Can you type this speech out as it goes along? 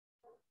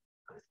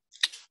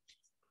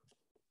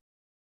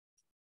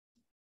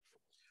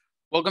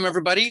Welcome,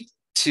 everybody,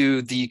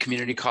 to the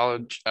Community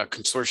College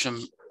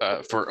Consortium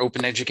for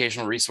Open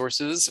Educational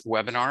Resources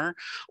webinar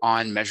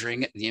on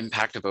measuring the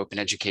impact of open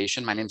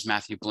education. My name is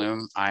Matthew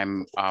Bloom.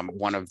 I'm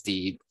one of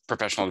the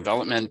professional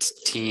development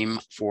team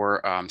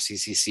for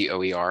CCC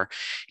OER,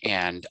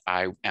 and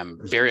I am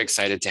very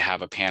excited to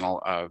have a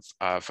panel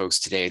of folks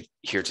today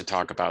here to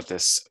talk about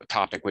this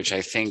topic, which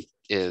I think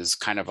is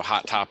kind of a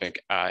hot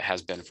topic,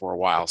 has been for a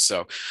while.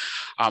 So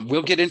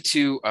we'll get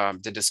into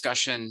the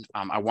discussion.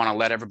 I want to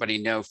let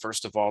everybody know,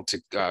 first of all,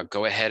 to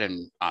go ahead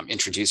and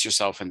introduce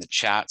yourself in the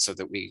chat so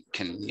that we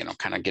can,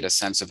 kind of get a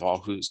sense of all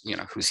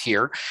who's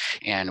here.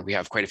 And we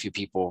have quite a few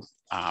people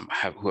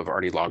who have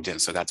already logged in.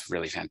 So that's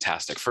really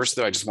fantastic. First,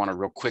 though, I just want to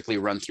real quickly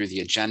run through the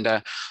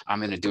agenda. I'm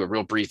going to do a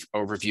real brief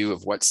overview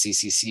of what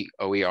CCC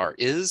OER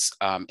is,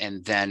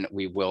 and then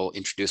we will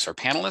introduce our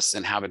panelists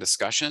and have a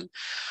discussion.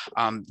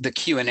 The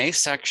Q&A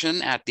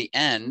section at the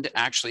end,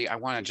 actually, I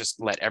want to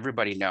just let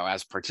everybody know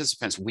as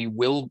participants, we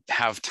will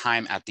have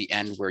time at the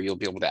end where you'll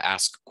be able to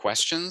ask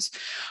questions.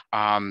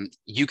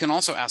 You can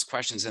also ask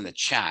questions in the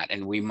chat,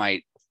 and we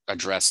might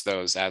address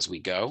those as we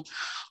go.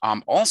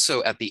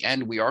 Also, at the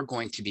end, we are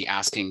going to be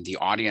asking the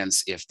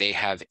audience if they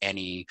have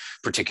any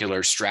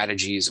particular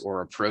strategies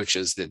or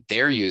approaches that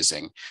they're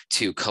using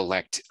to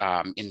collect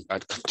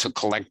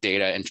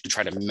data and to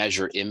try to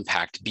measure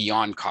impact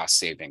beyond cost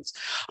savings.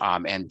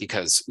 And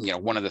because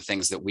one of the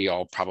things that we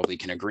all probably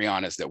can agree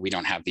on is that we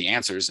don't have the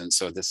answers, and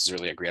so this is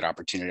really a great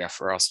opportunity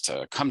for us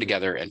to come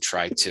together and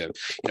try to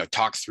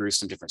talk through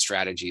some different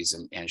strategies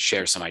and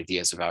share some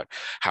ideas about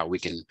how we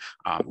can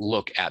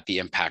look at the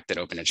impact that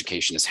open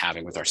education is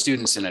having with our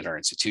students and at our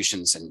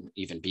institutions and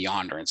even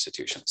beyond our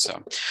institutions.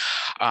 So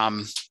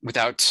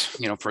without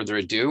further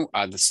ado,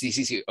 the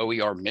CCC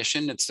OER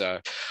mission, it's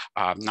a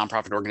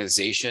nonprofit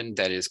organization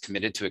that is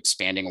committed to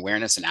expanding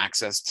awareness and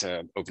access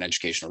to open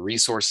educational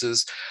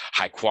resources,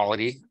 high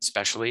quality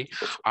especially,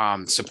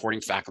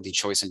 supporting faculty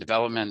choice and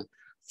development,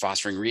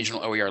 fostering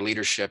regional OER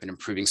leadership, and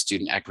improving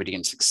student equity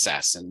and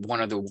success. And one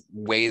of the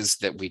ways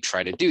that we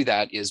try to do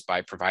that is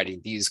by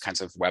providing these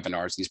kinds of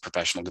webinars, these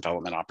professional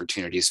development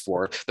opportunities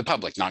for the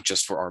public, not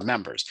just for our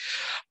members.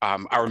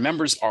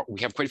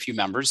 We have quite a few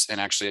members, and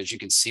actually, as you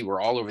can see,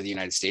 we're all over the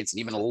United States and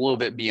even a little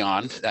bit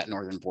beyond that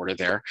northern border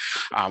there.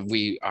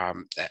 The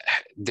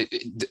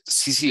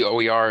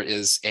CCOER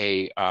is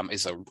a kind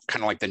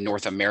of like the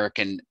North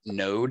American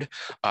node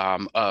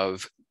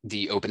of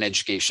the Open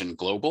Education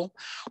Global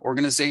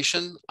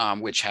organization,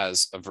 which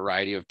has a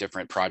variety of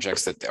different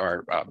projects that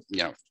are,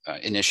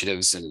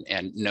 initiatives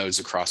and nodes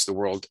across the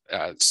world.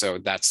 So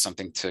that's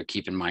something to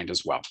keep in mind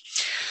as well.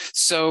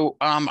 So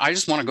I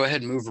just want to go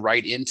ahead and move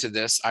right into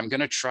this. I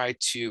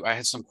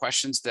had some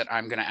questions that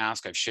I'm going to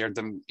ask. I've shared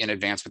them in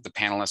advance with the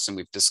panelists, and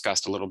we've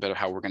discussed a little bit of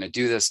how we're going to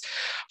do this.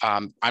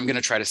 I'm going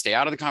to try to stay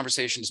out of the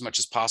conversation as much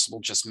as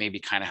possible, just maybe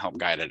kind of help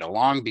guide it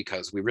along,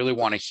 because we really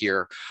want to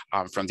hear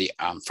from the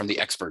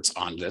experts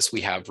on this.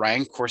 We have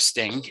Ryan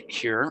Korsteng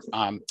here,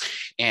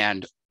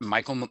 and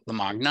Michael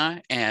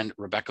Lamagna and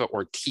Rebecca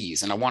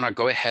Ortiz. And I want to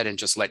go ahead and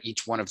just let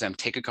each one of them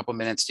take a couple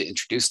minutes to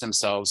introduce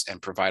themselves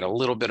and provide a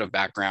little bit of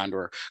background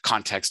or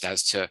context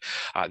as to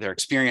their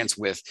experience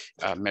with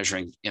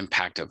measuring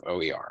impact of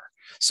OER.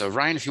 So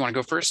Ryan, if you want to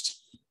go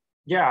first.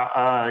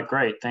 Yeah,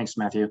 great. Thanks,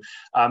 Matthew.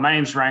 My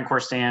name is Ryan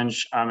Korsteng.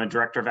 I'm a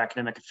director of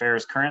academic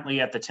affairs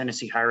currently at the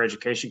Tennessee Higher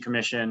Education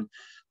Commission.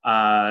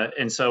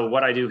 And so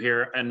what I do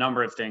here, a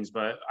number of things,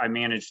 but I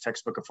manage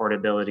textbook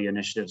affordability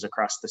initiatives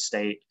across the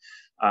state.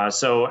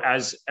 So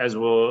as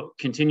we'll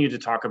continue to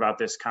talk about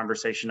this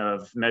conversation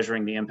of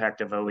measuring the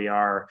impact of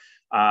OER,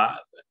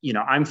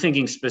 I'm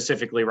thinking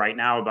specifically right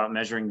now about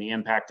measuring the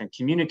impact and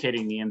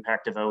communicating the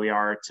impact of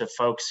OER to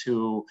folks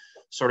who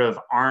sort of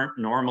aren't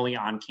normally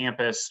on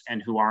campus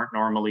and who aren't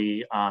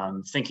normally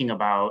thinking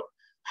about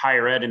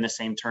higher ed in the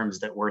same terms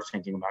that we're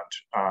thinking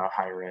about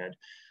higher ed.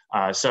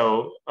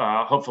 So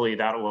hopefully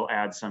that will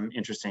add some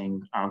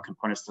interesting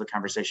components to the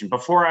conversation.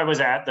 Before I was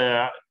at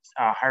the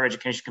Higher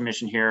Education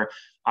Commission here,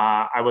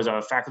 I was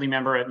a faculty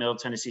member at Middle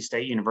Tennessee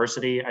State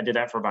University. I did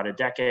that for about a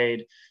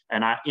decade.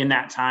 And in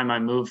that time, I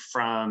moved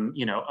from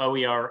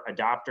OER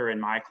adopter in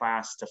my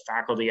class to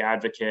faculty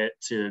advocate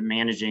to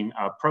managing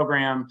a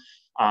program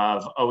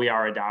of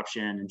OER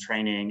adoption and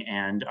training,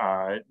 and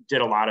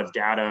did a lot of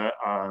data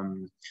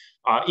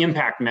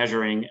impact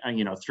measuring,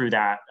 through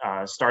that,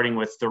 starting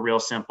with the real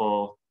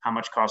simple, how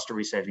much cost are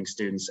we saving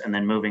students, and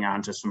then moving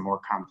on to some more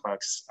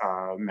complex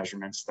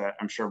measurements that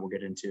I'm sure we'll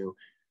get into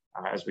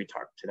as we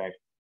talk today.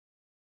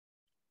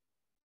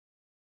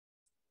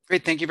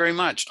 Great, thank you very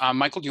much.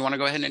 Michael, do you want to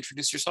go ahead and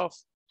introduce yourself?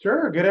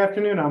 Sure, good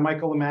afternoon. I'm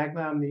Michael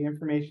Lamagna. I'm the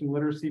Information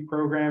Literacy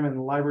Program and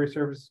Library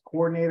Services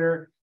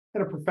Coordinator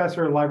and a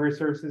professor of library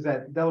services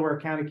at Delaware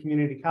County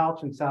Community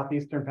College in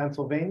southeastern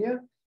Pennsylvania.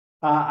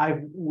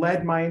 I've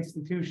led my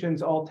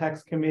institution's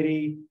All-Text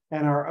Committee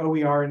and our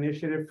OER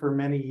initiative for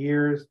many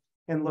years,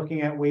 and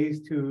looking at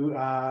ways to,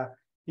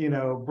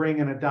 bring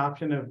an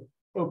adoption of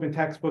open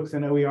textbooks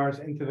and OERs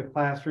into the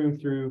classroom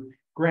through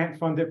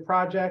grant-funded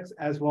projects,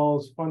 as well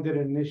as funded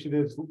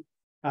initiatives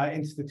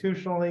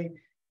institutionally.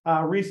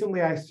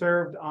 Recently, I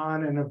served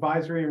on an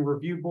advisory and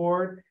review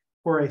board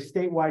for a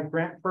statewide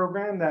grant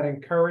program that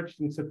encouraged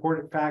and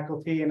supported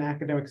faculty and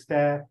academic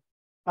staff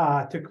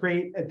to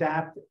create,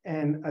 adapt,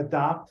 and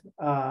adopt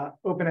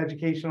open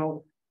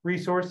educational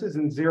resources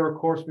and zero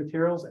course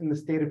materials in the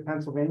state of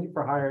Pennsylvania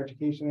for higher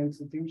education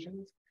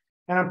institutions.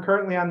 And I'm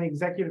currently on the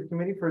executive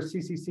committee for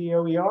CCC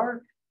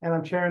OER, and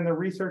I'm chairing the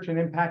research and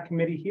impact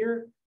committee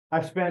here.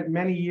 I've spent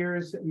many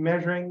years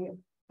measuring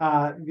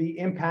the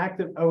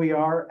impact of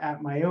OER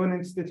at my own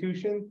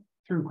institution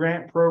through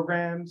grant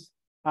programs.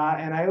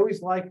 And I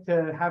always like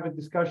to have a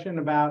discussion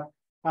about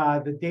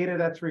the data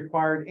that's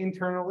required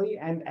internally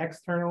and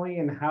externally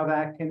and how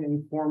that can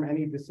inform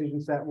any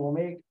decisions that we'll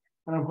make.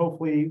 And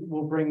hopefully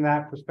we'll bring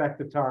that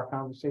perspective to our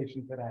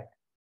conversation today.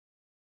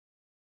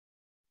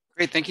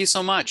 Great, thank you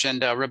so much.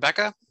 And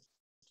Rebecca?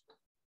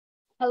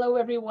 Hello,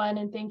 everyone,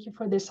 and thank you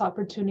for this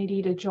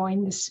opportunity to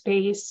join the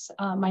space.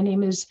 My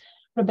name is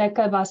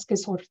Rebecca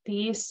Vasquez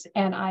Ortiz,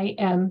 and I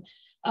am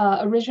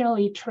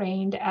originally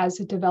trained as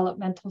a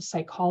developmental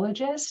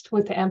psychologist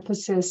with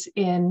emphasis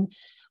in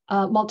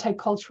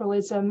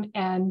multiculturalism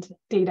and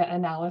data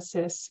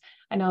analysis.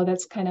 I know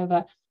that's kind of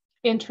an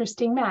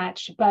interesting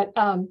match, but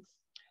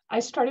I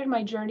started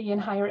my journey in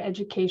higher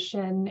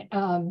education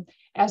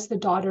as the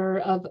daughter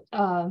of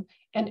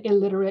an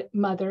illiterate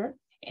mother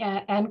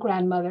and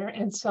grandmother.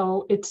 And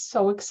so it's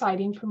so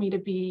exciting for me to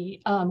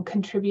be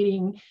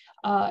contributing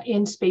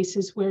in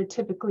spaces where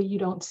typically you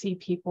don't see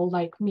people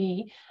like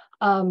me.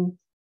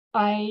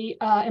 I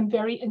am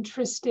very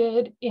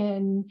interested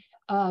in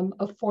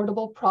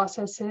affordable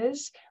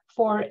processes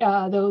for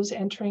those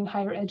entering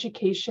higher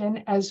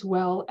education, as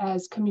well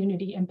as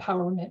community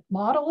empowerment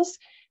models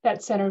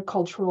that center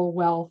cultural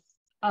wealth.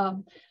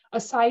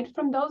 Aside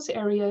from those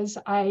areas,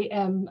 I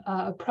am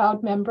a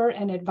proud member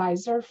and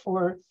advisor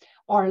for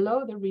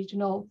ARLO, the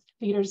Regional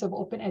Leaders of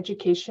Open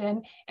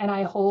Education, and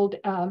I hold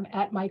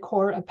at my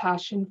core a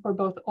passion for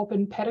both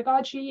open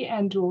pedagogy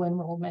and dual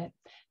enrollment.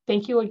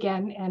 Thank you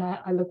again, and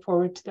I look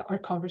forward to our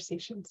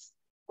conversations.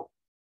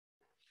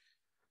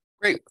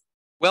 Great.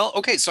 Well,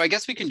 okay, so I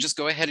guess we can just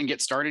go ahead and get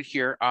started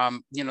here.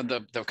 You know,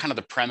 the kind of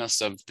the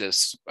premise of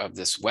this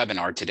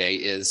webinar today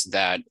is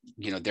that,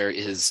 you know, there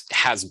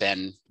has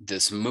been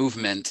this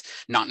movement,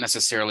 not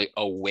necessarily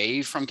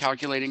away from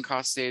calculating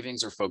cost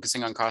savings or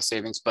focusing on cost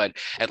savings, but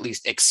at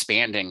least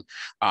expanding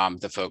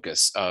the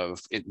focus of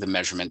the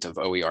measurement of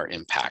OER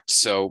impact.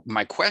 So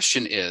my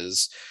question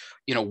is,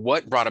 you know,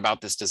 what brought about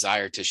this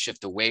desire to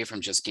shift away from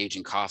just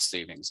gauging cost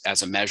savings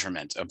as a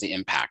measurement of the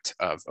impact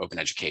of open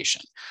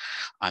education?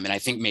 And I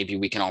think maybe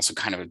we can also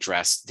kind of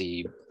address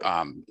the,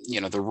 you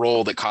know, the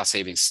role that cost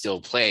savings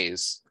still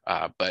plays.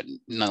 But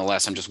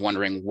nonetheless, I'm just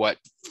wondering what,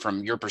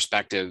 from your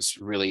perspectives,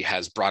 really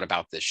has brought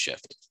about this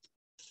shift.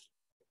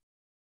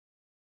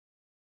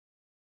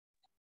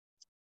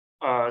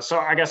 So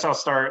I guess I'll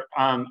start.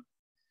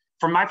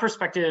 From my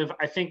perspective,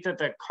 I think that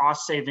the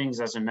cost savings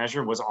as a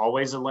measure was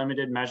always a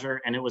limited measure,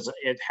 and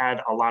it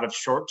had a lot of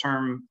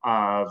short-term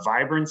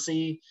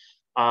vibrancy.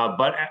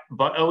 But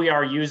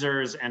OER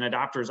users and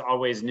adopters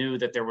always knew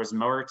that there was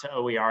more to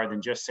OER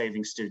than just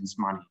saving students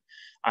money.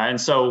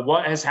 And so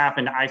what has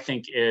happened, I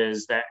think,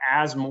 is that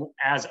as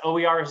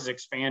OER has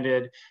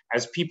expanded,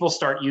 as people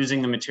start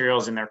using the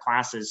materials in their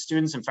classes,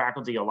 students and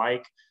faculty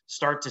alike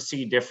start to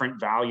see different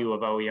value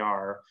of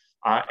OER.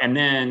 And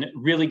then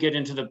really get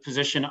into the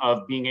position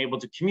of being able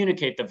to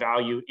communicate the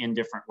value in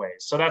different ways.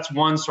 So that's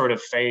one sort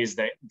of phase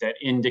that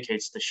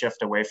indicates the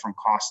shift away from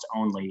cost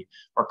only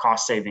or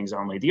cost savings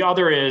only. The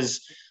other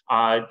is,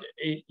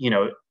 you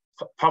know,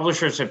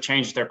 publishers have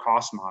changed their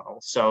cost model.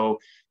 So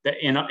that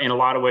in a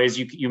lot of ways,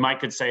 you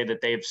could say that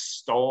they've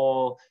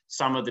stole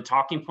some of the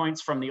talking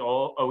points from the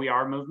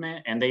OER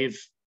movement, and they've,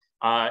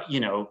 you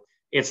know,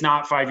 it's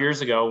not 5 years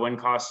ago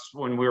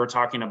when we were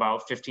talking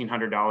about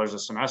 $1,500 a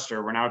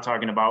semester. We're now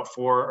talking about $400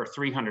 or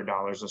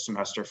 $300 a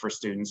semester for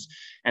students.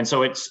 And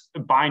so it's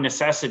by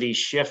necessity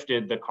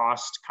shifted the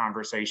cost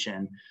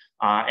conversation.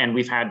 And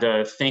we've had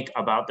to think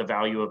about the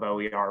value of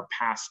OER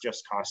past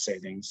just cost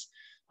savings.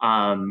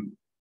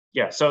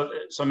 Yeah, so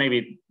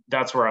maybe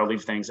that's where I'll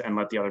leave things and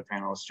let the other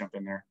panelists jump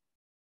in there.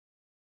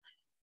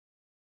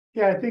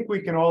 Yeah, I think we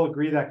can all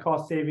agree that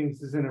cost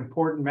savings is an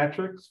important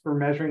metric for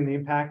measuring the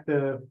impact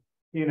of,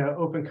 you know,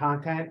 open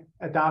content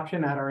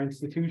adoption at our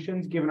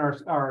institutions, given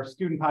our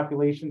student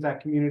populations at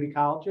community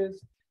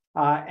colleges.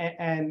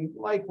 And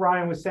like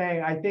Ryan was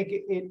saying, I think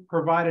it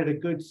provided a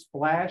good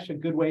splash, a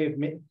good way of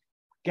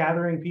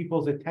gathering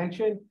people's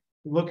attention.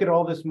 Look at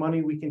all this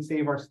money we can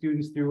save our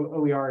students through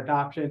OER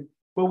adoption.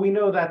 But we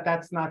know that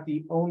that's not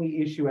the only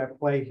issue at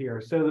play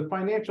here. So the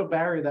financial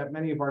barrier that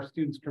many of our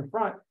students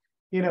confront,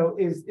 you know,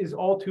 is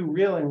all too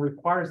real and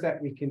requires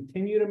that we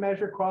continue to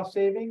measure cost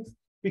savings,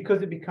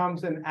 because it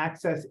becomes an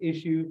access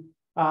issue.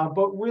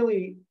 But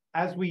really,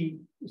 as we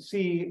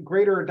see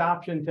greater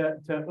adoption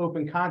to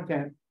open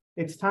content,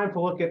 it's time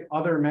to look at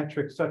other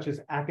metrics such as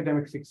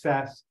academic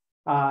success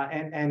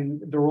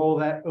and the role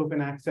that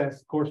open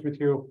access course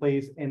material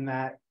plays in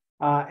that,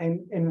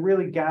 and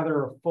really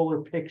gather a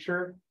fuller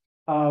picture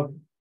of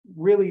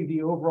really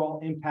the overall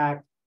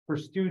impact for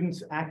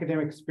students'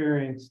 academic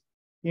experience,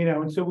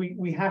 and so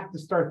we have to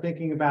start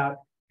thinking about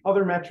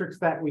other metrics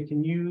that we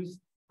can use,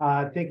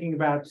 thinking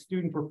about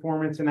student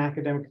performance and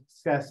academic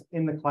success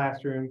in the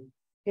classroom,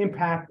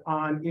 impact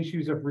on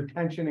issues of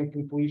retention and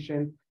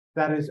completion.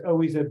 That is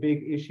always a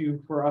big issue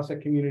for us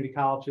at community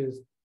colleges,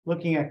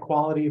 looking at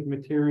quality of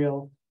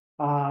material,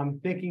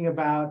 thinking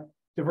about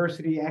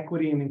diversity,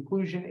 equity, and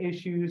inclusion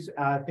issues,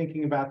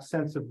 thinking about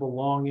sense of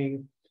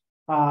belonging,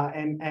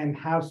 and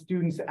how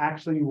students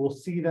actually will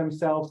see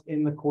themselves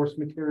in the course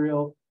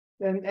material,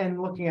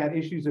 and looking at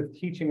issues of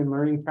teaching and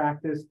learning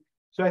practice.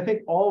 So I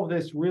think all of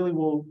this really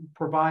will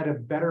provide a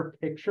better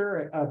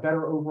picture, a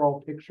better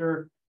overall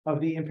picture of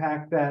the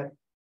impact that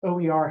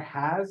OER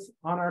has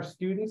on our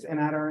students and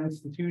at our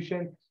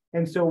institution.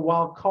 And so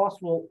while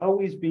cost will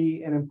always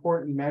be an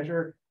important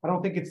measure, I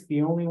don't think it's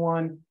the only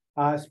one,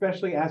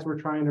 especially as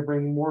we're trying to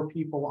bring more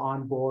people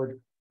on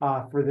board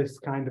for this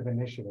kind of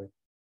initiative.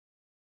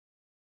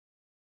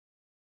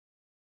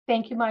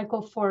 Thank you,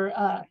 Michael, for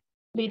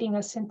leading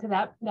us into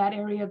that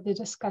area of the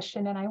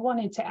discussion. And I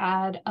wanted to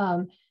add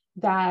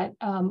that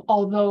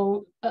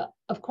although,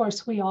 of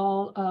course, we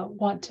all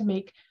want to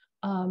make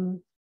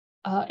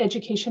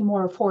education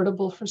more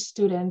affordable for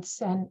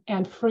students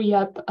and free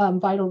up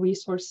vital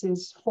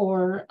resources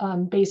for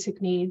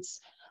basic needs,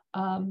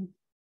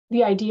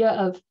 the idea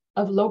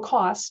of low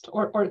cost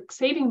or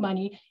saving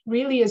money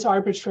really is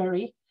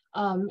arbitrary,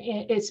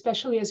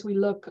 especially as we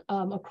look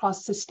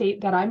across the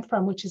state that I'm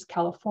from, which is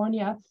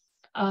California.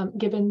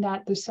 Given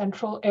that the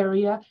central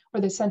area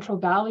or the Central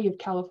Valley of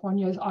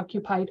California is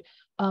occupied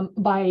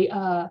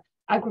by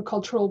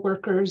agricultural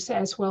workers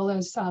as well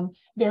as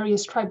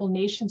various tribal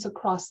nations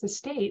across the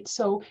state.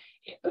 So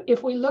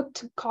if we look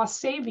to cost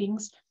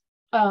savings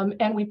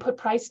and we put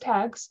price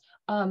tags,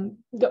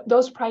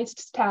 those price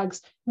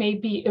tags may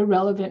be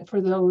irrelevant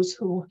for those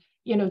who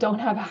don't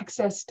have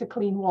access to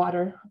clean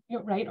water,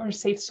 right, or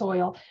safe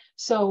soil.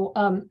 So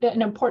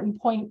an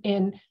important point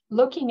in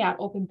looking at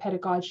open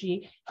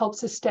pedagogy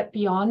helps us step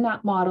beyond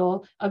that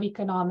model of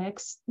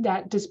economics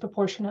that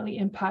disproportionately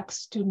impacts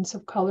students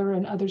of color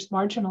and others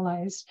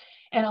marginalized,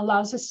 and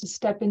allows us to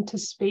step into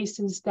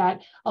spaces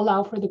that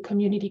allow for the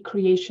community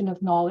creation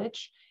of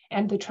knowledge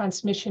and the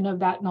transmission of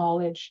that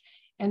knowledge.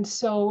 And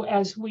so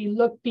as we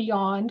look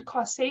beyond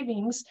cost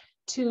savings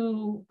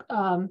to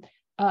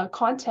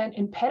content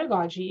and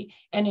pedagogy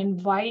and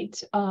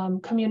invite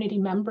community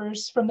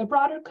members from the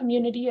broader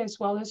community as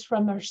well as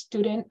from our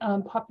student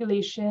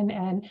population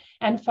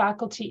and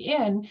faculty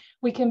in,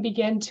 we can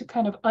begin to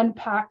kind of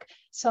unpack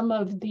some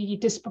of the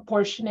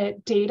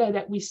disproportionate data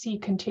that we see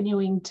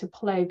continuing to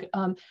plague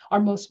our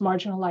most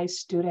marginalized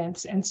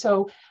students. And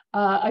so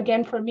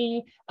again, for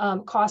me,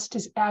 cost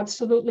is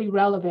absolutely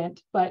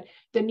relevant, but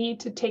the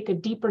need to take a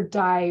deeper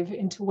dive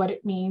into what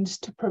it means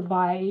to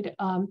provide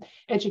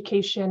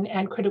education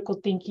and critical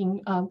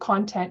thinking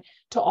content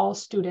to all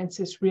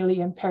students is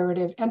really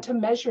imperative, and to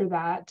measure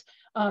that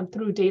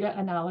through data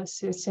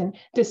analysis and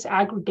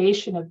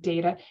disaggregation of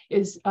data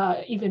is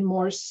even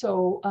more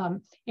so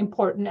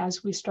important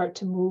as we start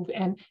to move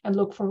and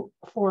look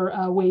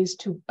for ways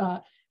to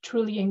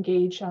truly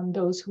engage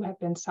those who have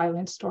been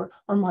silenced or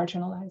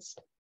marginalized.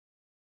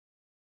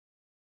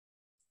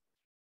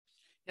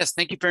 Yes,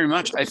 thank you very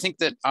much. I think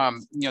that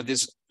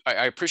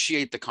I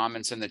appreciate the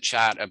comments in the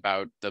chat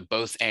about the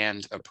both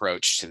and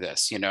approach to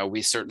this.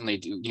 We certainly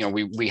do.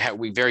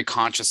 We very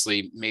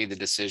consciously made the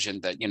decision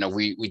that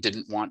we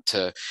didn't want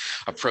to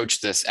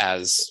approach this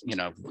as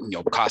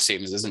cost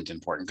savings isn't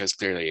important, because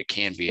clearly it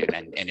can be,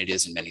 and it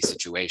is in many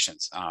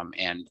situations,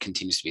 and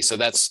continues to be. So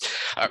that's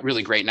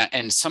really great.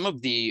 And some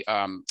of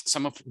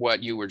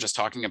what you were just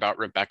talking about,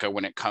 Rebecca,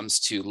 when it comes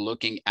to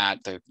looking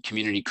at the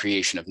community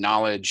creation of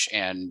knowledge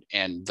and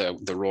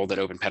the role that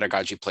open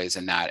pedagogy plays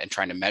in that, and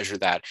trying to measure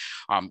that.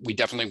 We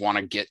definitely want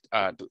to get,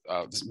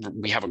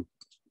 we have a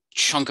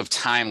chunk of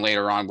time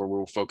later on where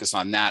we'll focus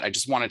on that. I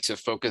just wanted to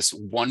focus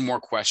one more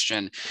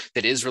question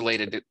that is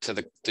related to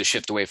the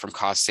shift away from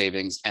cost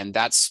savings, and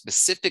that's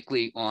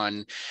specifically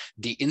on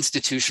the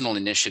institutional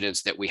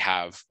initiatives that we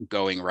have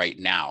going right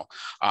now.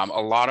 A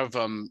lot of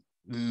them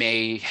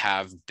may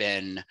have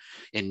been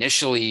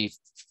initially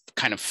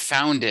kind of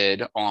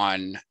founded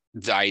on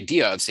the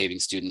idea of saving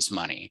students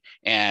money.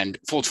 And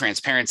full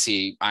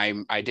transparency, I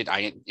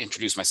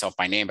introduced myself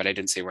by name, but I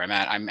didn't say where I'm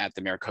at. I'm at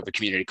the Maricopa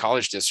Community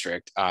College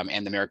District,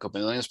 and the Maricopa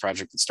Millions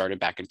Project that started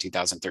back in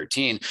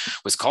 2013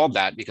 was called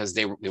that because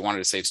they wanted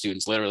to save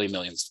students literally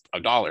millions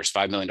of dollars,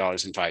 $5 million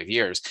in 5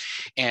 years.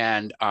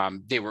 And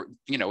they were,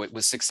 it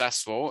was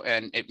successful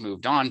and it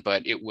moved on,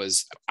 but it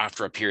was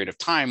after a period of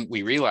time,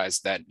 we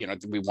realized that,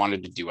 we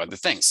wanted to do other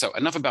things. So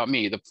enough about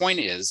me. The point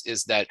is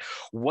that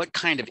what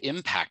kind of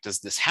impact does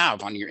this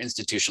have on your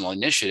institutional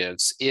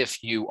initiatives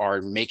if you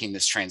are making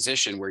this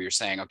transition where you're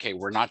saying, okay,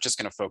 we're not just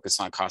going to focus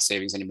on cost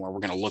savings anymore, we're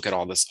going to look at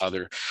all this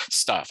other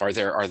stuff? Are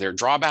there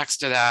drawbacks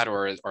to that,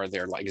 or is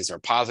there a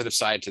positive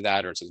side to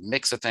that, or is it a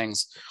mix of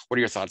things? What are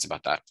your thoughts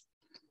about that?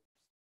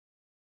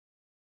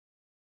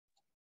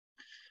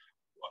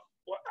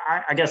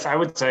 I guess I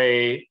would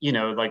say,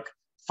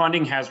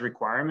 funding has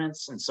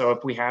requirements. And so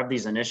if we have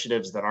these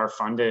initiatives that are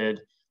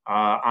funded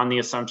on the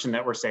assumption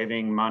that we're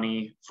saving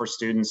money for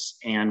students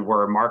and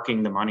we're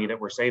marking the money that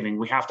we're saving,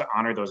 we have to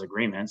honor those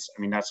agreements.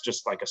 I mean, that's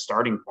just like a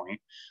starting point.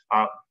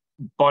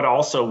 But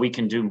also we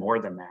can do more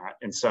than that.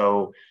 And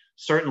so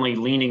certainly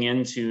leaning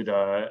into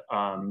the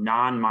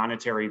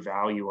non-monetary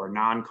value or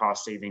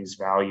non-cost savings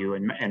value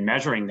and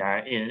measuring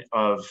that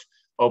of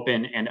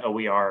open and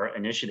OER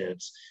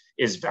initiatives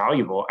is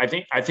valuable. I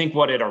think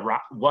what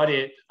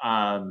it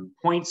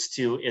points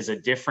to is a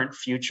different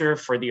future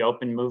for the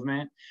open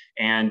movement,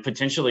 and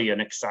potentially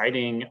an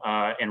exciting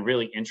and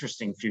really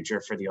interesting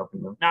future for the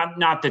open movement.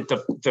 Not that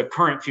the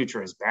current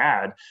future is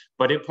bad,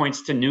 but it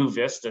points to new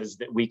vistas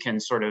that we can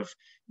sort of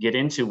get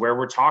into, where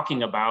we're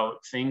talking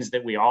about things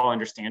that we all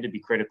understand to be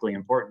critically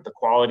important: the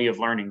quality of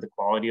learning, the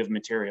quality of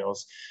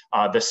materials,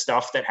 the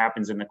stuff that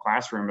happens in the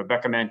classroom.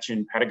 Rebecca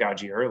mentioned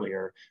pedagogy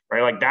earlier,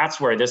 right? Like that's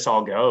where this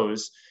all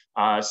goes.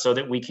 So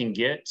that we can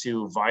get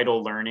to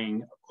vital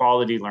learning,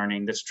 quality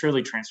learning that's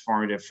truly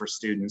transformative for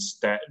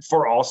students,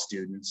 for all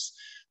students,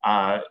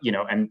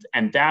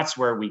 and that's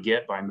where we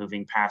get by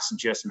moving past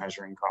just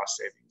measuring cost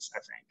savings, I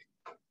think.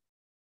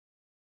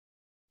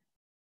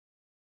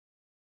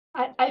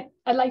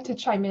 I'd like to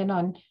chime in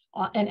on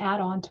and add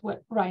on to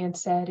what Ryan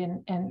said,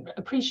 and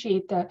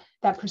appreciate that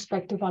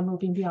perspective on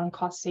moving beyond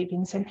cost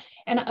savings. And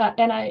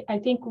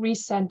I think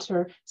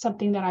recenter,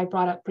 something that I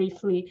brought up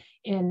briefly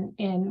in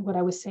what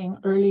I was saying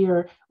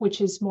earlier,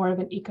 which is more of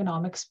an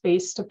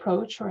economics-based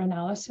approach or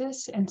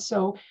analysis. And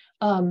so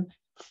for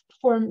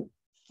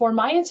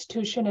my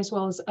institution as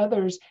well as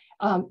others,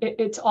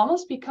 it's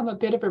almost become a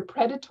bit of a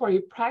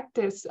predatory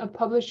practice of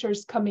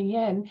publishers coming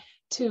in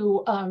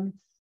to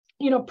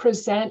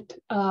present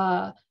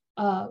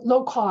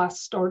low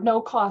cost or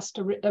no cost,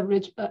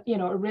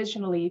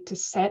 originally to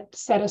set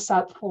us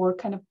up for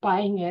kind of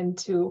buying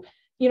into,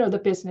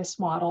 the business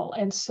model.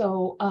 And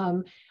so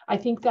I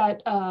think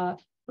that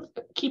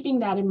keeping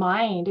that in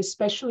mind,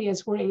 especially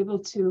as we're able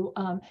to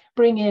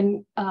bring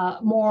in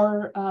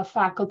more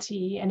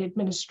faculty and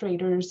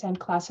administrators and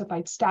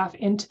classified staff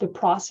into the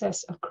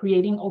process of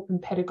creating open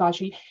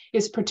pedagogy,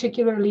 is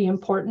particularly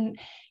important,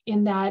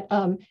 in that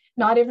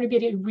not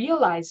everybody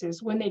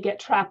realizes when they get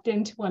trapped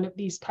into one of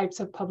these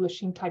types of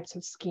publishing types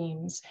of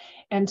schemes.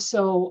 And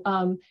so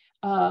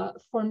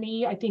for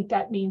me, I think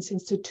that means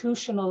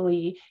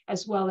institutionally,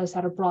 as well as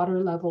at a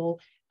broader level,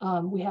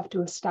 we have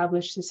to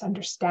establish this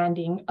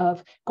understanding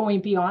of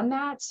going beyond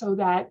that, so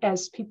that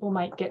as people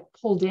might get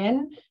pulled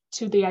in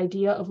to the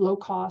idea of low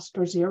cost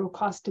or zero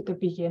cost at the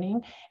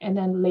beginning, and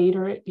then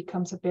later it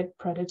becomes a bit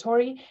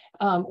predatory,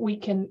 we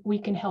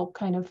can help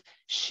kind of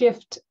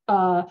shift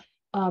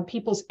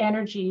people's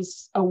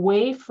energies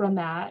away from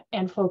that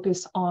and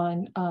focus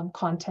on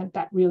content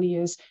that really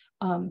is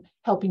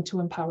helping to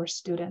empower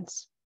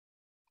students.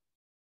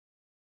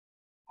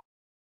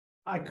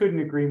 I couldn't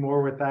agree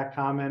more with that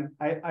comment.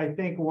 I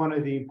think one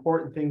of the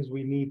important things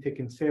we need to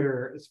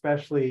consider,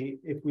 especially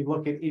if we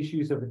look at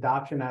issues of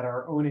adoption at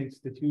our own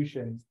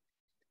institutions,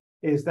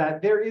 is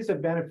that there is a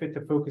benefit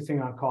to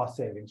focusing on cost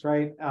savings,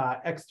 right?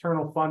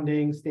 External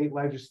funding, state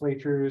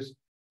legislatures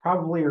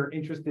probably are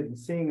interested in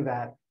seeing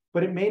that,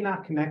 but it may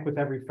not connect with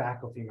every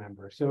faculty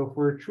member. So if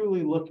we're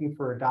truly looking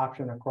for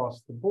adoption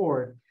across the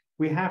board,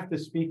 we have to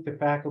speak to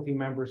faculty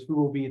members who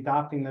will be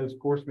adopting those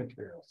course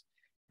materials.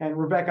 And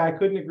Rebecca, I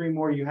couldn't agree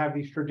more. You have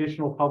these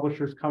traditional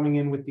publishers coming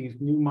in with these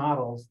new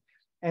models,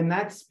 and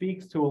that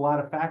speaks to a lot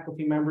of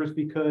faculty members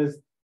because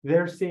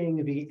they're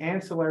seeing the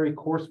ancillary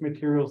course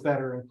materials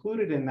that are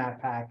included in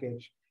that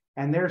package,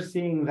 and they're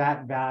seeing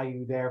that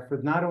value there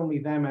for not only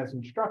them as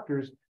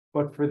instructors,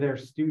 but for their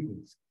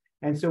students.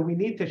 And so we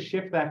need to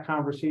shift that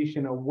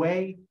conversation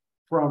away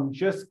from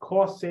just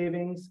cost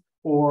savings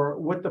or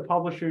what the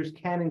publishers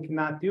can and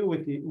cannot do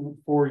with you,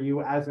 for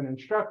you as an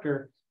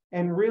instructor,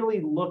 and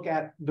really look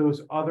at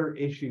those other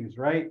issues,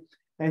 right?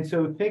 And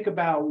so think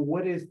about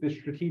what is the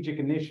strategic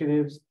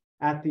initiatives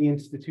at the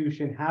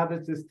institution, how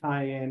does this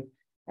tie in,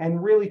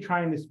 and really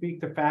trying to speak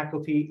to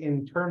faculty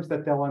in terms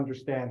that they'll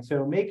understand.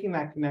 So making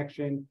that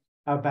connection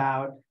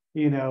about,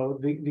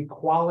 the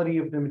quality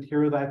of the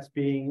material that's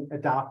being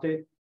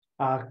adopted,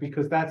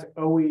 because that's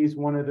always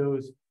one of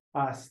those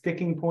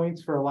sticking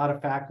points for a lot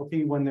of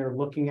faculty when they're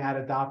looking at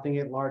adopting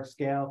it large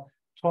scale,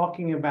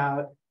 talking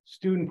about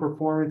student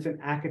performance and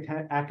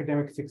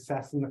academic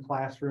success in the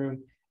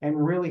classroom,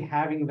 and really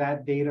having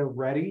that data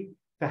ready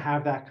to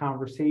have that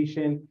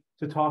conversation,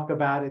 to talk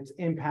about its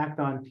impact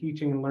on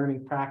teaching and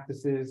learning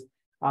practices,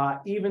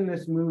 even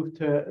this move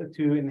to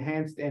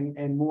enhanced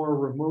and more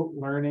remote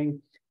learning.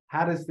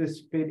 How does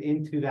this fit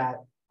into that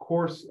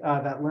course,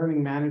 that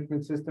learning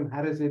management system?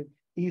 How does it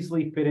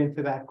easily fit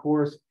into that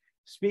course?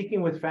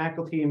 Speaking with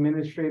faculty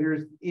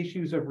administrators,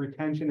 issues of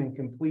retention and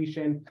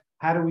completion.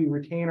 How do we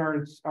retain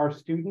our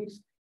students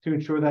to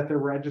ensure that they're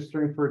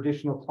registering for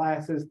additional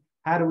classes?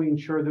 How do we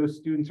ensure those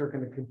students are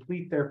going to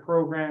complete their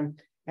program?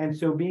 And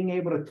so being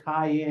able to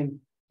tie in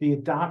the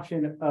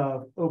adoption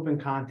of open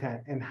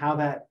content and how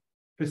that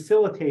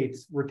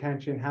facilitates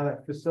retention, how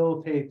that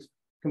facilitates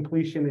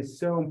completion is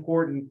so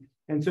important.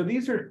 And so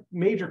these are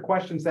major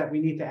questions that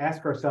we need to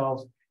ask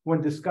ourselves when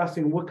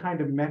discussing what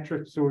kind of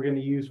metrics we're going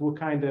to use,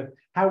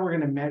 how we're going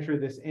to measure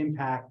this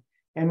impact.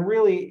 And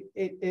really,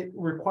 it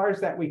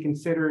requires that we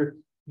consider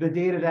the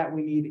data that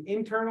we need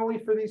internally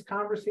for these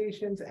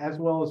conversations as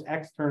well as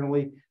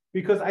externally,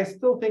 because I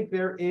still think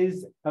there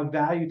is a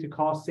value to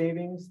cost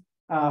savings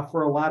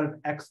for a lot of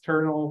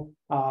external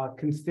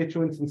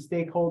constituents and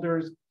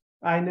stakeholders.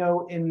 I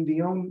know in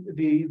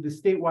the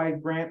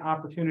statewide grant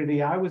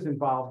opportunity I was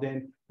involved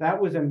in, that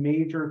was a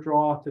major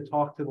draw to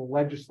talk to the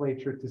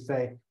legislature to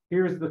say,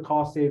 here's the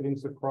cost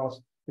savings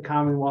across the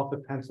Commonwealth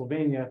of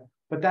Pennsylvania,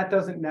 but that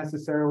doesn't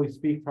necessarily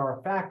speak to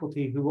our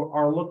faculty who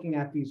are looking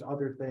at these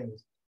other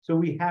things. So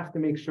we have to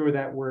make sure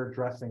that we're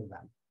addressing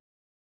them.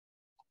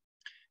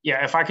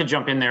 Yeah, if I could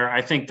jump in there,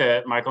 I think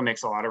that Michael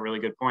makes a lot of really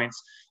good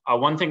points.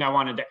 One thing I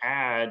wanted to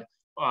add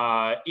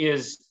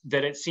is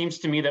that it seems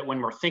to me that when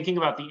we're thinking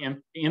about the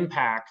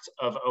impact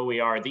of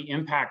OER, the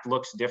impact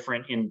looks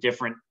different in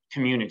different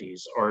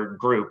communities or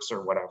groups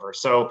or whatever.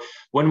 So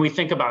when we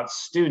think about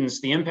students,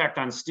 the impact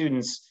on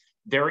students,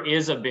 there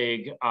is a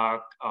big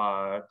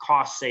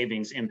cost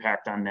savings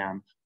impact on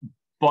them,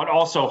 but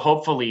also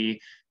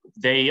hopefully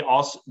they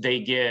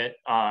get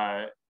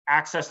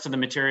access to the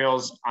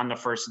materials on the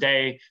first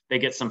day. They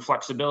get some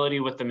flexibility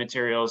with the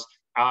materials.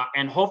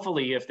 And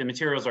hopefully, if the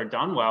materials are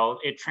done well,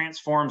 it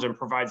transforms and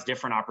provides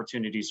different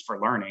opportunities for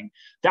learning.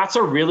 That's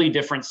a really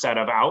different set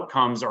of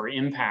outcomes or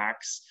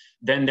impacts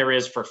than there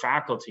is for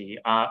faculty.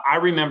 I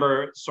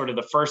remember sort of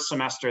the first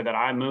semester that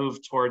I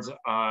moved towards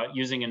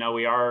using an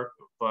OER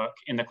book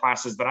in the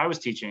classes that I was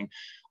teaching.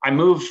 I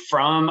moved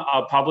from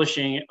a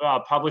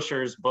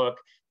publisher's book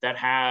that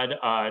had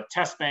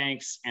test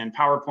banks and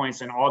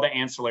PowerPoints and all the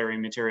ancillary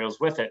materials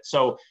with it.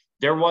 So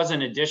there was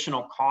an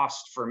additional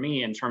cost for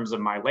me in terms of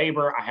my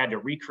labor. I had to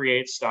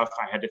recreate stuff.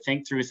 I had to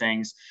think through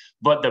things.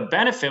 But the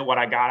benefit, what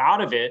I got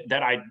out of it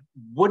that I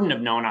wouldn't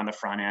have known on the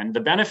front end, the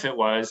benefit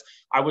was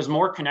I was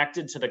more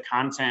connected to the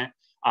content,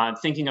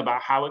 thinking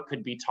about how it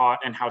could be taught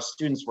and how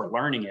students were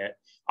learning it.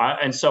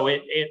 And so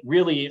it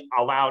really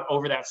allowed,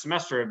 over that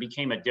semester, it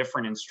became a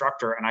different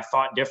instructor, and I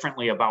thought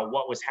differently about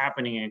what was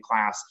happening in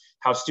class,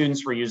 how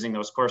students were using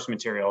those course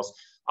materials.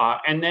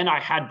 And then I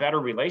had better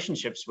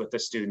relationships with the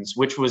students,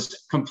 which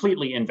was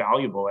completely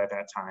invaluable at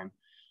that time.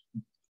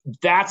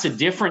 That's a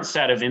different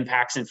set of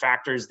impacts and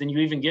factors than you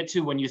even get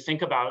to when you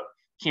think about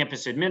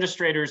campus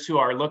administrators who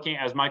are looking,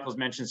 as Michael's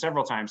mentioned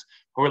several times,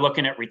 who are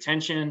looking at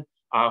retention,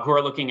 who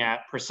are looking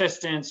at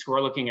persistence, who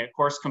are looking at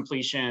course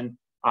completion,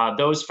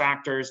 those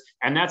factors.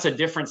 And that's a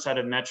different set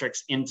of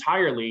metrics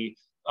entirely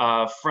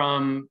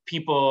from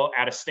people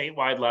at a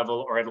statewide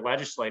level or at a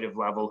legislative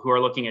level who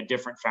are looking at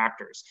different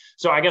factors.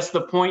 So I guess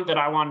the point that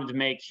I wanted to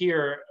make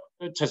here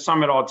to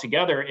sum it all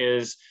together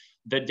is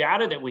the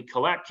data that we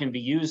collect can be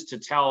used to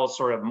tell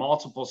sort of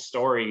multiple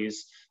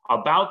stories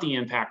about the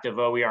impact of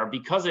OER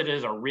because it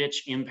is a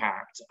rich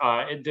impact.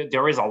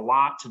 There is a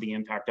lot to the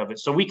impact of it.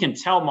 So we can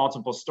tell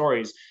multiple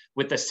stories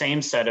with the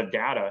same set of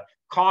data.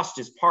 Cost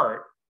is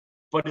part,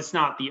 but it's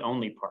not the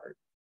only part.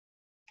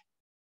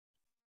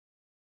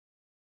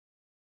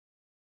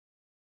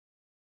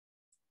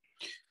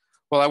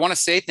 Well, I want to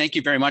say thank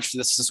you very much.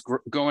 This is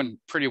going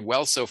pretty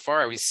well so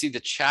far. We see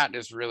the chat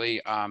has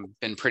really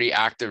been pretty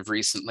active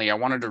recently. I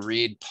wanted to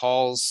read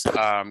Paul's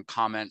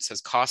comment.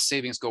 Says cost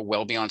savings go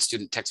well beyond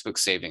student textbook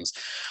savings.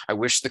 I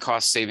wish the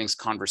cost savings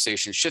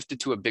conversation shifted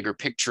to a bigger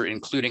picture,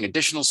 including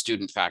additional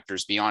student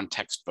factors beyond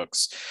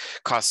textbooks,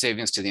 cost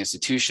savings to the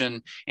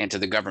institution and to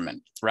the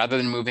government. Rather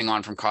than moving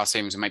on from cost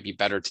savings, it might be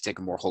better to take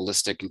a more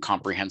holistic and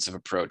comprehensive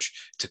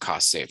approach to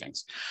cost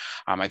savings.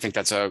 I think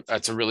that's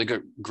a really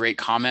great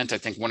comment. I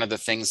think one of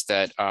the things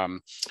that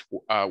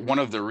one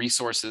of the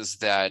resources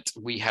that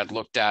we had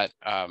looked at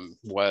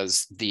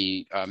was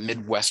the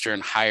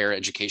Midwestern Higher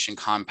Education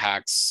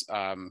Compact's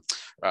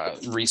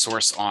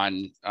resource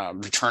on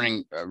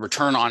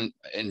return on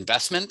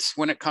investment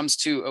when it comes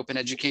to open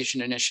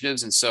education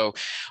initiatives. And so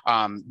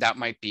that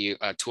might be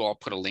a tool. I'll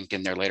put a link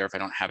in there later if I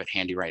don't have it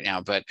handy right now,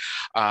 but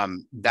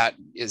that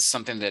is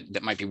something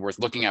that might be worth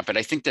looking at. But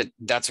I think that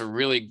that's a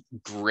really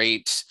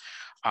great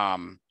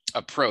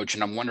approach,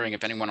 and I'm wondering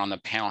if anyone on the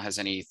panel has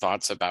any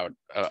thoughts about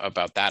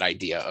that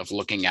idea of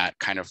looking at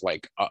kind of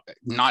like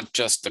not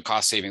just the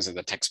cost savings of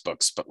the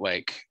textbooks, but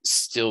like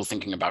still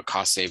thinking about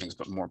cost savings,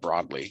 but more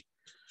broadly.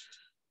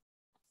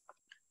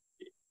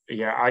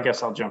 Yeah, I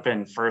guess I'll jump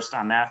in first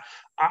on that.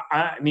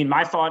 I mean,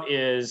 my thought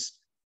is,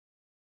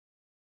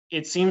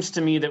 it seems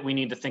to me that we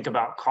need to think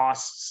about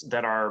costs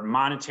that are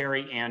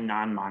monetary and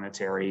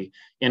non-monetary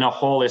in a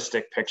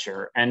holistic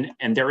picture. And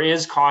there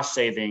is cost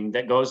saving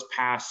that goes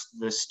past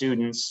the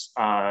students'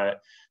 cost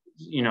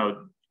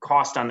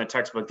on the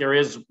textbook. There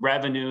is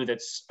revenue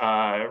that's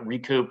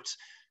recouped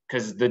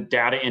because the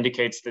data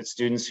indicates that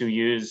students who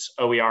use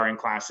OER in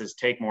classes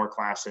take more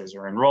classes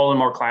or enroll in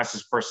more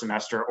classes per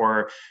semester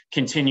or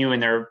continue in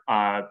their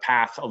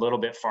path a little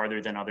bit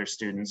farther than other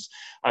students.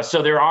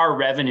 So there are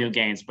revenue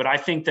gains, but I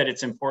think that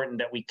it's important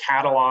that we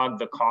catalog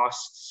the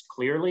costs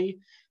clearly,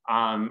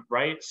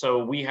 right?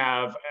 So we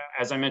have,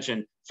 as I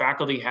mentioned,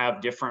 faculty have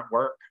different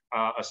work.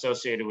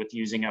 associated with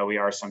using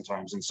OER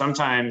sometimes. And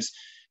sometimes,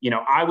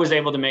 I was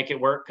able to make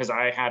it work because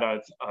I had a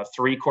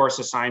 3-course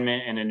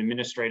assignment and an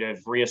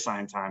administrative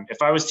reassign time.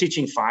 If I was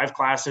teaching 5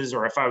 classes,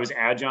 or if I was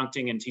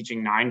adjuncting and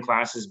teaching 9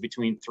 classes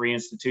between 3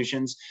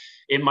 institutions,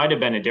 it might have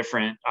been a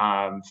different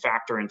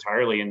factor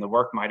entirely, and the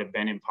work might have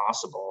been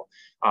impossible,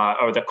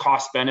 or the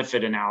cost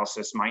benefit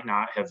analysis might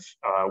not have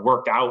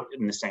worked out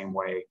in the same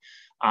way.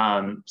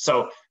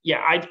 So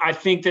yeah, I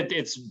think that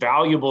it's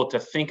valuable to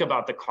think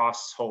about the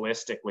costs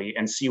holistically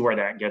and see where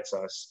that gets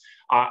us.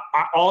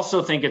 I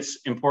also think it's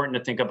important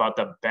to think about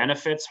the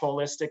benefits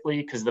holistically,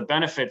 because the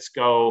benefits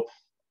go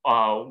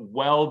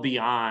well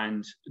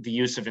beyond the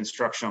use of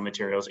instructional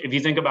materials. If you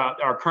think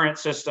about our current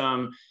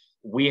system,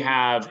 we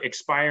have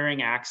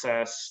expiring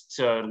access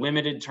to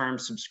limited term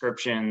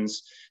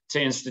subscriptions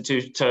to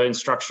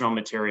instructional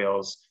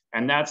materials,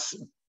 and that's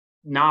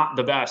not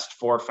the best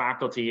for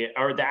faculty,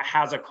 or that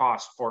has a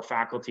cost for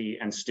faculty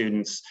and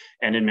students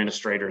and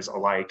administrators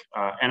alike.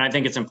 And I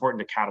think it's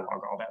important to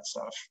catalog all that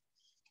stuff.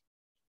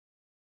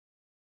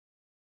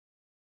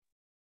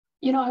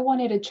 I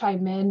wanted to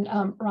chime in,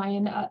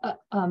 Ryan,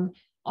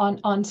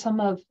 on some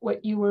of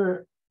what you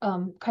were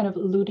kind of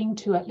alluding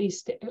to, at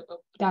least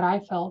that I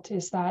felt,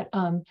 is that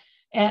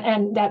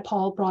and that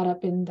Paul brought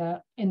up in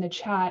the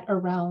chat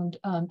around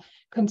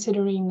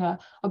considering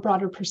a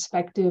broader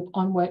perspective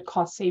on what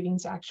cost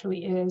savings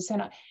actually is.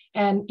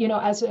 And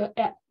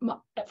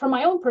from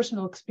my own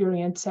personal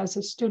experience as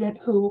a student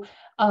who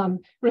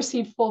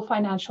received full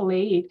financial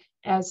aid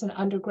as an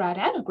undergrad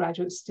and a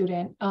graduate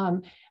student,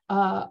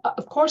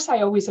 of course,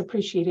 I always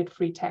appreciated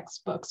free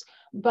textbooks,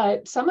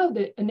 but some of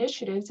the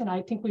initiatives, and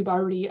I think we've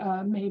already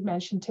made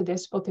mention to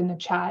this both in the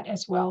chat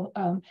as well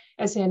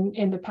as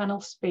in the panel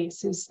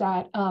space, is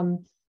that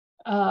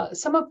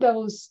some of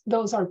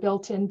those are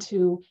built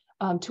into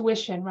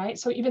tuition, right?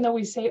 So even though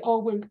we say, oh,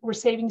 we're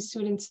saving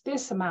students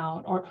this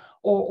amount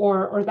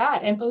or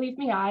that, and believe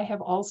me, I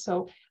have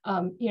also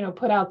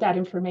put out that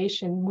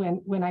information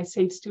when I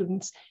save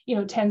students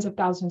tens of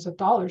thousands of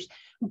dollars.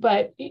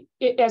 But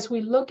as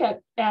we look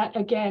at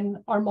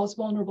again our most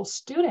vulnerable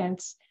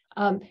students,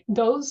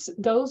 those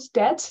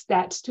debts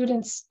that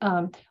students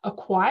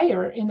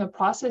acquire in the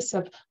process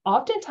of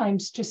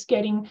oftentimes just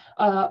getting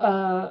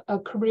a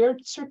career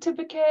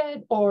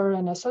certificate or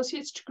an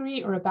associate's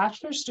degree or a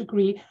bachelor's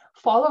degree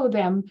follow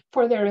them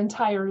for their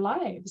entire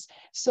lives.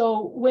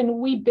 So when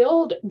we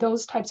build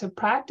those types of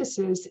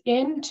practices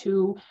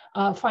into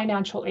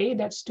financial aid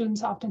that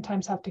students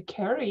oftentimes have to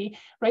carry,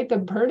 right, the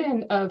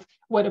burden of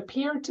what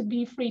appear to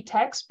be free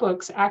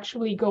textbooks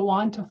actually go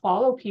on to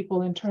follow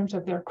people in terms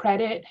of their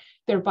credit,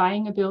 their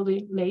buying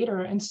ability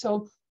later. And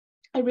so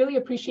I really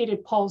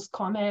appreciated Paul's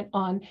comment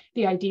on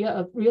the idea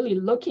of really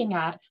looking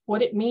at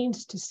what it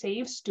means to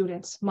save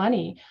students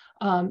money,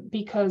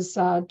 because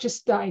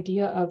just the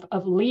idea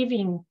of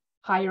leaving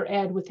higher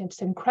ed with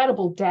its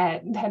incredible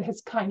debt that has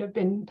kind of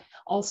been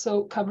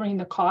also covering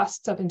the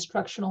costs of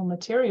instructional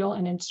material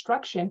and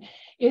instruction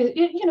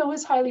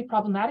is highly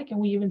problematic. And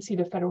we even see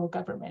the federal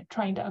government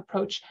trying to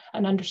approach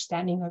an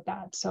understanding of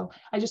that. So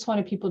I just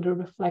wanted people to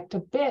reflect a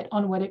bit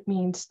on what it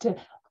means to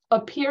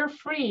appear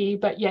free,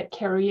 but yet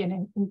carry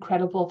an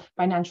incredible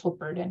financial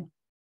burden.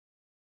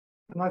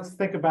 And let's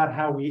think about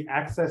how we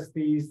access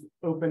these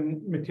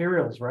open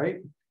materials, right?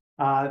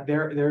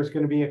 There's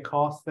going to be a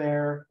cost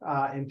there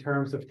in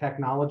terms of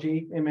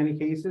technology in many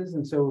cases.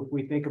 And so if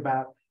we think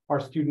about our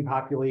student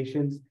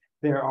populations,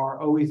 there are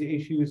always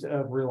issues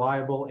of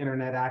reliable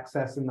internet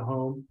access in the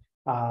home,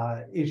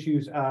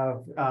 issues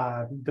of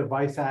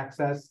device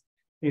access.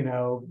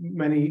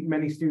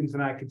 Many students,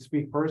 and I could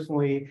speak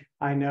personally,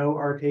 I know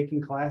are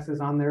taking classes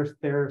on their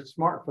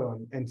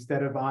smartphone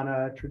instead of on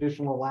a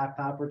traditional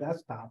laptop or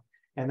desktop.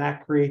 And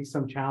that creates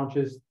some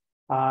challenges.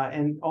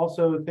 And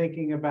also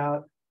thinking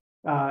about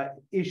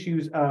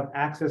issues of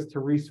access to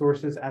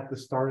resources at the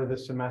start of the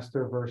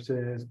semester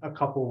versus a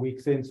couple of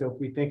weeks in. So if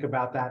we think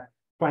about that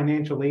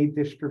financial aid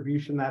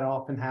distribution that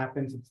often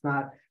happens, it's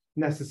not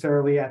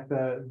necessarily at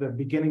the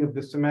beginning of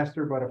the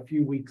semester, but a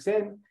few weeks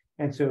in.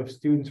 And so if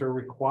students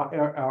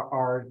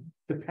are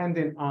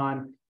dependent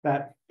on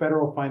that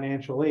federal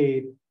financial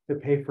aid to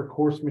pay for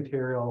course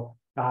material,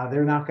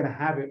 they're not going to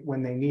have it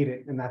when they need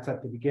it. And that's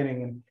at the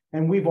beginning.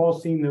 And we've all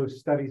seen those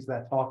studies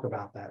that talk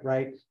about that,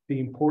 right? The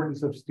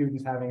importance of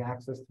students having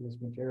access to this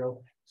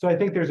material. So I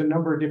think there's a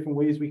number of different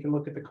ways we can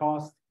look at the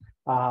cost.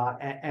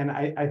 And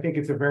I think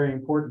it's a very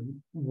important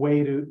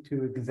way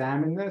to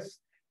examine this.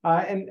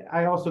 And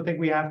I also think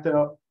we have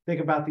to think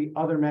about the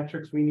other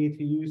metrics we need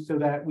to use so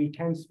that we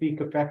can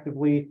speak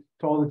effectively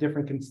to all the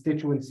different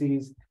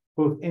constituencies,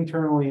 both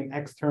internally and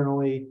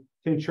externally,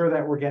 to ensure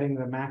that we're getting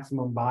the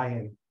maximum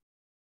buy-in.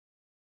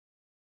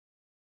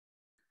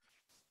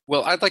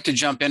 Well, I'd like to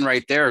jump in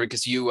right there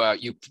because you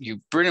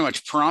pretty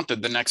much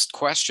prompted the next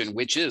question,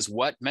 which is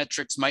what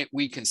metrics might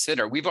we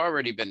consider? We've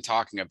already been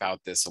talking about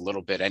this a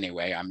little bit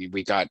anyway. I mean,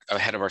 we got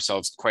ahead of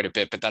ourselves quite a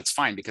bit, but that's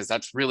fine because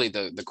that's really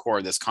the core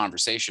of this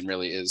conversation.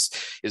 Really is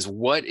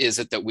what is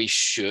it that we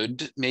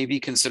should maybe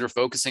consider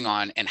focusing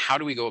on, and how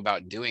do we go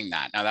about doing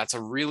that? Now, that's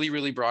a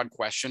really broad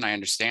question. I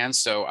understand,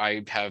 so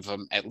I have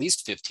at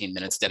least 15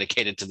 minutes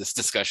dedicated to this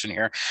discussion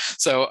here.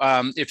 So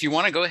if you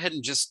want to go ahead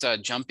and just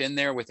jump in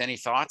there with any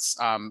thoughts.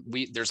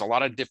 There's a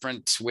lot of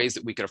different ways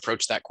that we could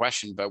approach that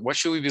question, but what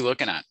should we be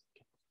looking at?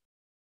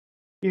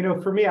 You know,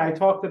 for me, I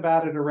talked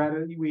about it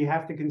already. We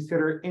have to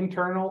consider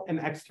internal and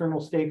external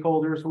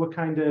stakeholders, what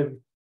kind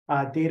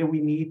of data we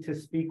need to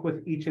speak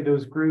with each of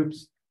those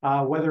groups,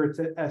 whether it's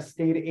a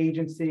state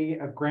agency,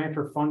 a grant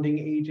or funding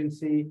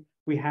agency.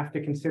 We have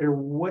to consider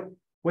what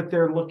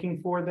they're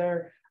looking for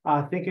there.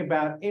 Think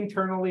about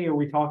internally, are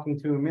we talking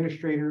to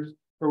administrators?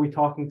 Are we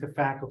talking to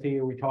faculty?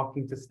 Are we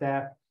talking to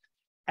staff?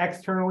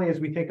 Externally, as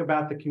we think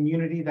about the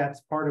community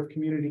that's part of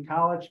community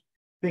college,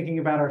 thinking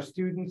about our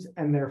students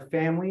and their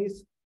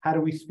families, how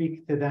do we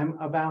speak to them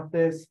about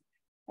this?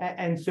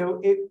 And so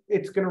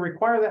it's going to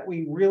require that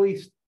we really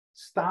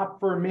stop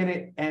for a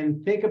minute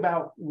and think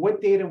about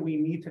what data we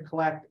need to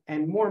collect,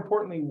 and more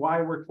importantly,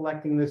 why we're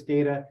collecting this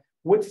data.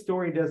 What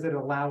story does it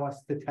allow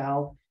us to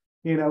tell?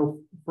 You know,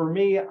 for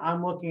me,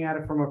 I'm looking at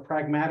it from a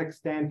pragmatic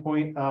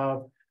standpoint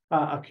of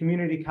a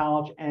community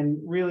college, and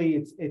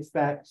really it's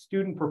that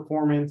student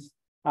performance,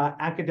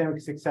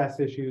 academic success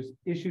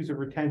issues of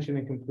retention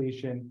and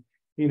completion,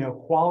 you know,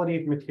 quality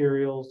of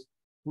materials,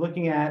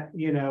 looking at,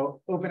 you know,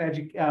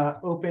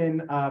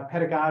 open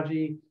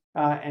pedagogy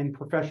and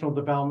professional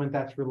development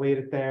that's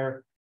related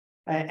there.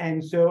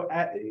 And so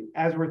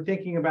as we're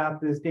thinking about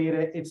this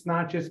data, it's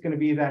not just going to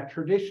be that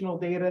traditional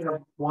data,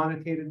 that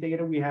quantitative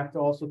data. We have to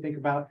also think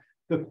about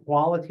the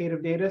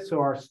qualitative data so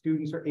our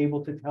students are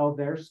able to tell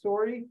their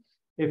story.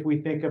 If we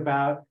think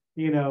about,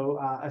 you know,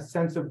 a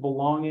sense of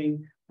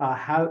belonging,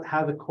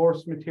 how the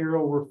course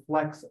material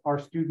reflects our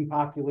student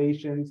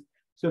populations.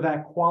 So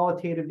that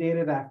qualitative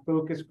data, that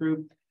focus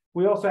group.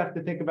 We also have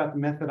to think about the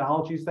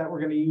methodologies that we're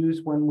going to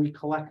use when we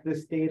collect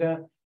this data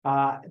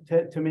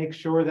to make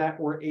sure that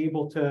we're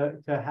able to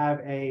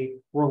have a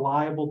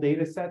reliable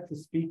data set to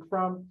speak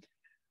from.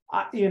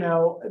 You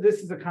know, this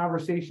is a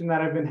conversation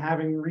that I've been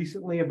having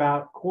recently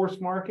about course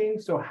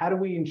marking. So how do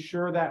we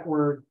ensure that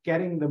we're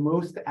getting the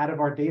most out of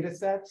our data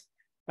sets?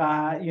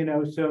 You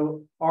know,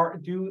 so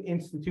do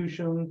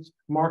institutions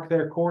mark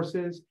their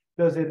courses?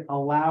 Does it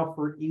allow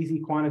for easy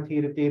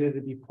quantitative data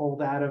to be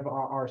pulled out of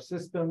our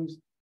systems?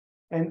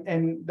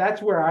 And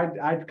that's where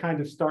I'd kind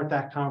of start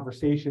that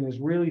conversation, is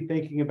really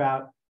thinking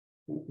about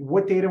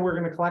what data we're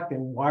going to collect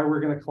and why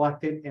we're going to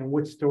collect it, and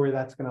what story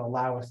that's going to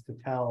allow us to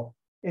tell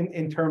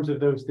in terms of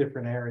those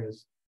different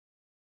areas.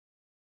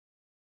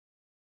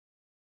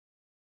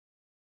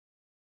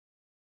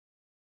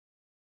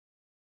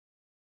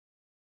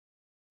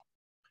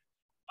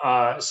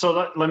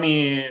 So let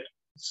me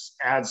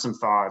add some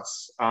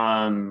thoughts.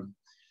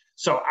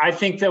 So I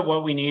think that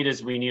what we need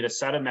is a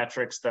set of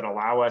metrics that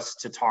allow us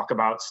to talk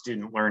about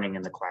student learning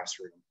in the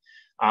classroom.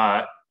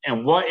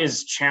 And what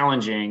is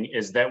challenging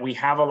is that we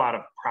have a lot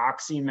of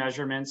proxy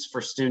measurements for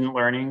student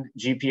learning,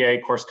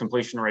 GPA, course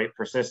completion rate,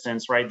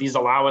 persistence, right? These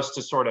allow us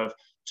to sort of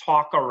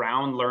talk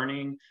around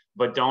learning,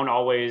 but don't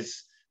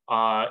always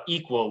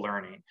equal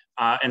learning.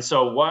 And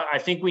so what I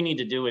think we need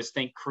to do is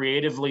think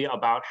creatively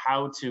about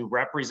how to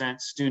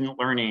represent student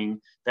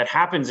learning that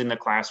happens in the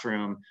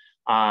classroom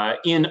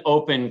in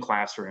open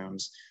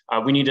classrooms.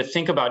 We need to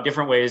think about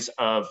different ways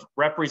of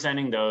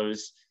representing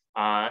those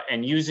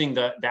and using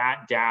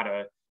that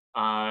data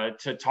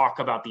to talk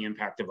about the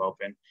impact of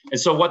open. And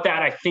so what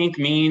that I think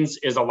means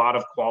is a lot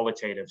of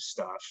qualitative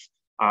stuff.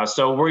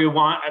 So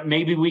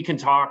maybe we can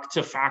talk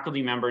to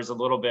faculty members a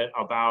little bit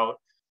about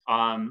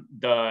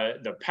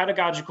the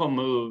pedagogical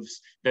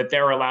moves that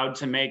they're allowed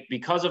to make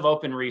because of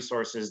open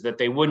resources that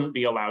they wouldn't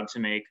be allowed to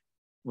make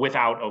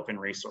without open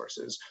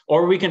resources.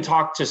 Or we can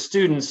talk to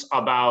students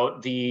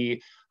about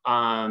the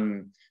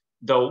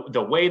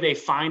way they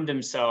find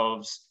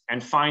themselves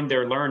and find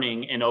their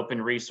learning in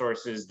open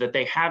resources that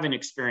they haven't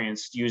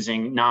experienced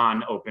using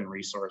non-open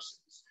resources.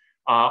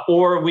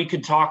 Or we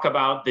could talk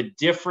about the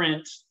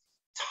different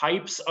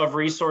types of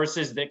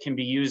resources that can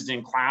be used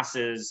in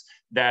classes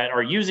that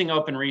are using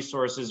open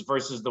resources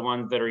versus the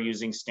ones that are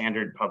using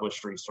standard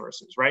published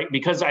resources, right?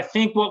 Because I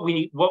think what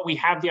we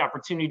have the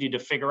opportunity to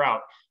figure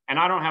out, and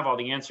I don't have all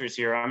the answers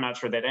here, I'm not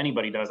sure that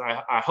anybody does.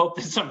 I hope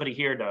that somebody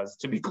here does,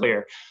 to be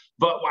clear.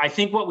 But I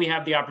think what we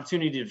have the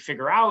opportunity to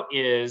figure out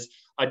is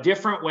a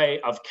different way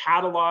of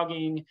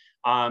cataloging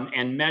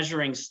and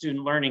measuring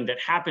student learning that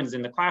happens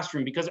in the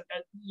classroom. Because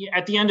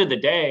at the end of the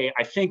day,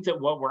 I think that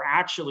what we're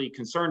actually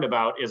concerned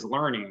about is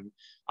learning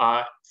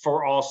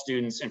for all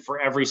students and for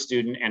every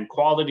student, and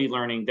quality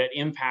learning that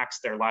impacts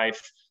their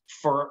life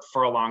for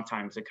a long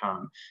time to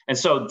come. And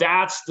so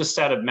that's the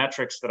set of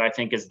metrics that I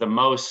think is the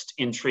most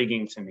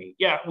intriguing to me.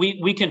 Yeah,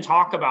 we can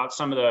talk about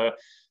some of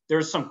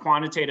there's some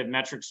quantitative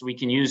metrics we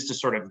can use to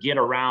sort of get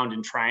around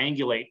and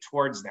triangulate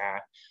towards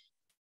that.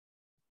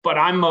 But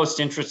I'm most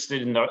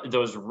interested in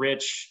those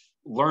rich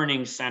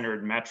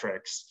learning-centered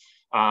metrics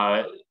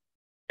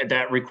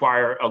that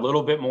require a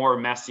little bit more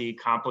messy,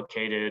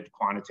 complicated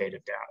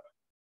quantitative data.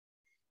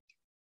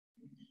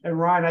 And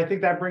Ryan, I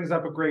think that brings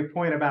up a great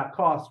point about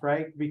cost,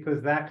 right?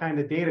 Because that kind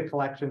of data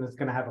collection is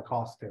going to have a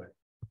cost to it.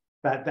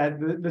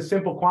 The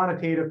simple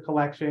quantitative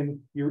collection,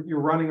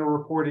 you're running a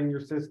report in your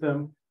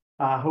system.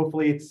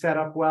 Hopefully it's set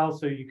up well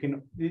so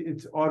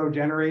it's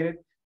auto-generated.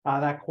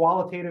 That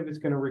qualitative is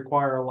going to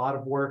require a lot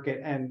of work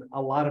and a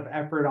lot of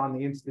effort on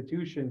the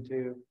institution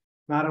to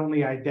not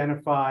only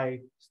identify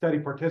study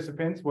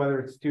participants, whether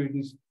it's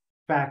students,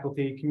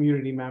 faculty,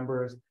 community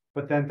members,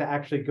 but then to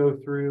actually go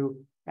through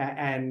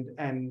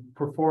and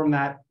perform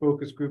that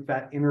focus group,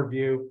 that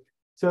interview.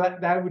 So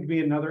that would be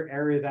another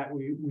area that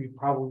we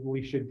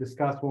probably should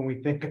discuss when we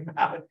think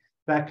about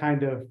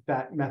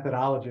that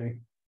methodology.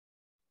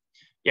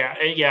 Yeah,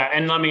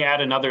 and let me add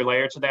another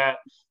layer to that.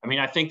 I mean,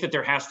 I think that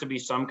there has to be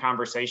some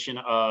conversation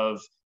of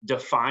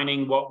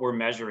defining what we're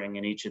measuring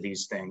in each of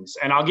these things.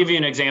 And I'll give you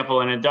an example,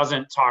 and it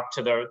doesn't talk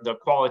to the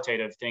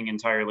qualitative thing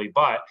entirely,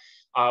 but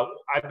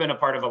I've been a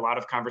part of a lot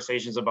of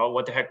conversations about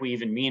what the heck we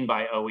even mean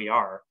by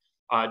OER.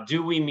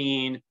 Do we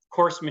mean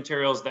course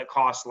materials that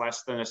cost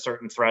less than a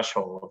certain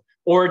threshold?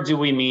 Or do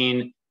we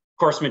mean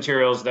course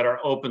materials that are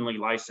openly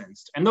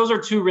licensed? And those are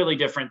two really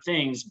different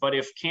things. But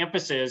if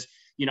campuses,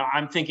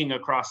 I'm thinking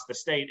across the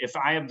state, if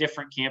I have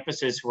different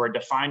campuses who are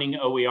defining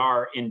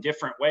OER in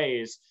different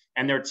ways,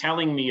 and they're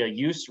telling me a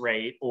use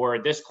rate, or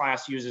this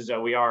class uses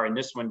OER and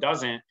this one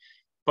doesn't,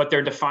 but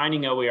they're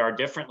defining OER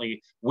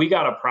differently, we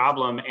got a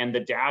problem, and the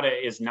data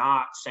is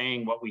not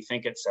saying what we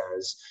think it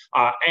says.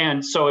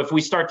 And so if we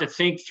start to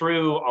think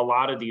through a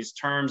lot of these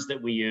terms that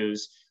we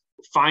use,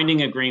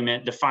 finding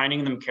agreement,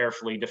 defining them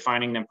carefully,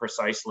 defining them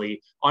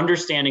precisely,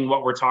 understanding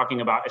what we're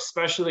talking about,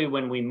 especially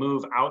when we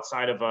move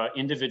outside of an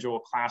individual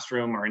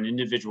classroom or an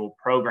individual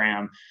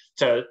program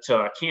to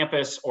a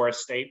campus or a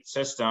state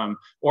system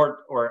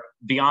or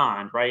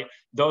beyond, right?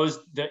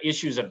 The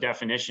issues of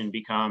definition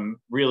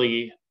become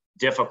really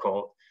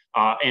difficult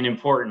and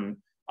important,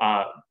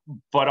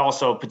 but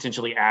also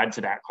potentially add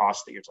to that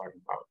cost that you're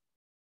talking about.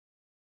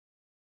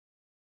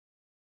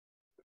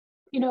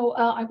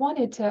 I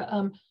wanted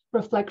to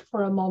reflect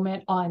for a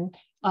moment on,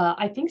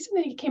 I think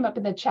something came up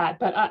in the chat,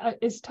 but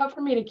it's tough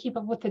for me to keep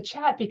up with the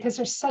chat because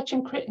there's such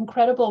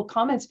incredible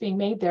comments being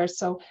made there.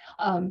 So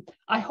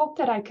I hope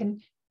that I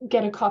can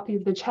get a copy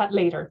of the chat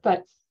later,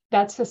 but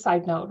that's a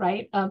side note,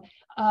 right?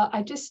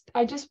 I just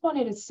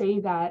wanted to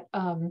say that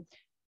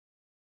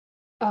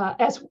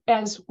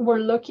as we're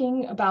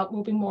looking about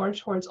moving more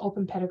towards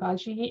open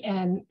pedagogy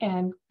and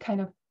kind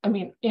of,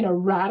 in a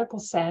radical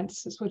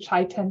sense, which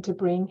I tend to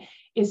bring,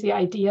 is the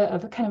idea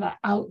of a kind of an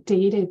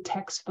outdated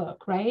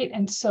textbook, right?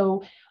 And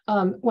so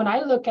when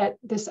I look at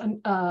this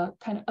kind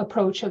of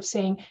approach of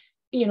saying,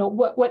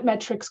 what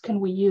metrics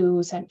can we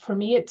use? And for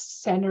me, it's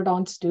centered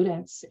on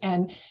students.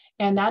 And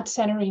that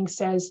centering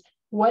says,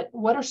 what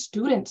are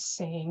students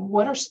saying?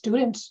 What are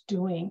students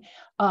doing?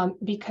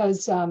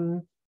 Because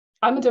I'm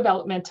a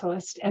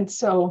developmentalist. And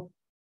so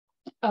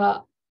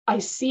I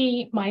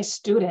see my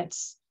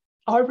students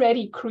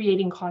already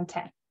creating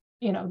content.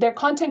 They're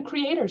content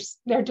creators.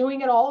 They're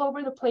doing it all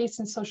over the place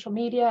in social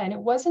media. And it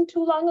wasn't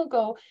too long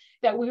ago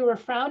that we were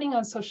frowning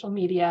on social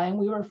media and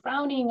we were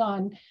frowning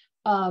on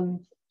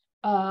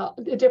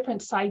the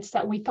different sites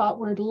that we thought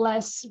were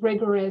less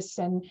rigorous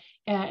and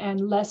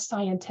less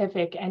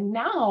scientific. And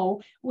now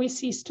we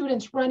see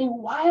students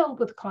running wild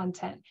with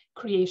content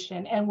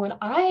creation. And when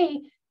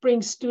I bring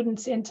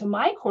students into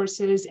my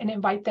courses and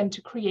invite them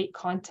to create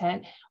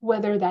content,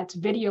 whether that's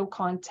video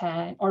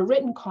content or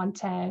written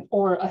content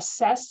or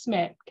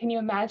assessment. Can you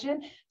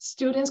imagine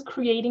students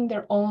creating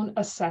their own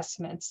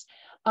assessments?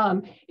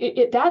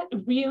 That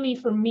really,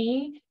 for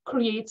me,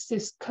 creates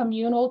this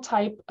communal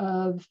type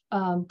of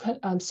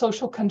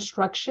social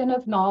construction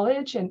of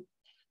knowledge and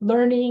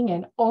learning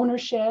and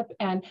ownership.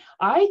 And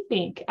I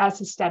think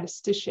as a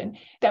statistician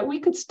that we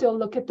could still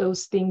look at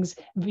those things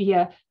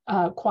via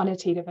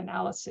quantitative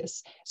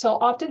analysis. So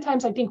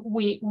oftentimes I think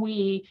we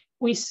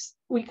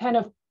kind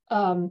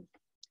of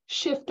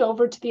shift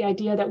over to the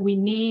idea that we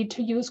need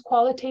to use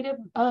qualitative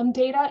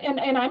data.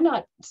 And I'm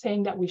not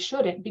saying that we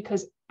shouldn't,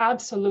 because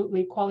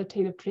absolutely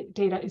qualitative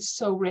data is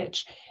so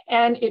rich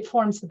and it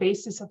forms the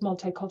basis of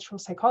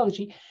multicultural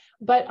psychology.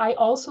 But I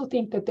also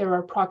think that there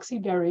are proxy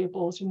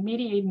variables and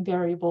mediating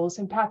variables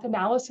and path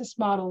analysis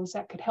models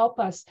that could help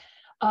us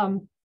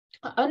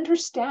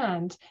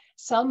understand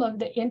some of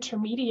the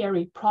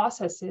intermediary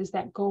processes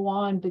that go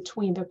on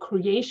between the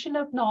creation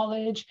of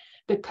knowledge,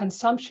 the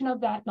consumption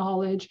of that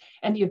knowledge,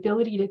 and the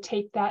ability to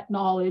take that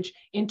knowledge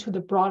into the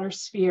broader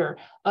sphere.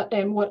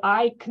 And what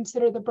I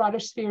consider the broader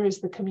sphere is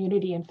the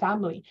community and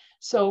family.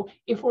 So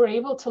if we're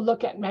able to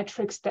look at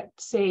metrics that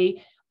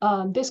say,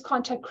 this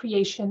content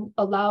creation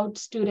allowed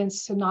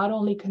students to not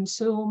only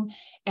consume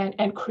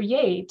and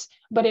create,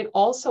 but it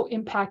also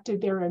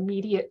impacted their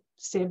immediate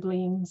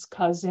siblings,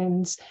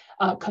 cousins,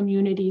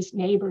 communities,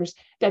 neighbors,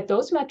 that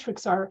those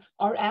metrics are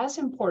as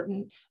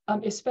important,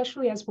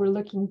 especially as we're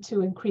looking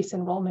to increase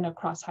enrollment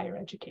across higher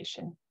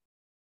education.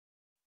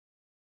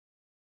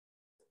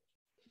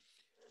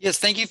 Yes,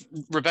 thank you,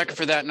 Rebecca,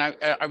 for that. And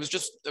I was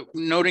just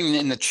noting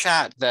in the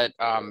chat that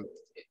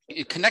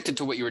it connected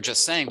to what you were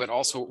just saying, but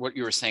also what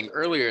you were saying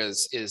earlier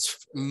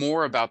is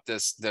more about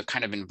the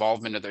kind of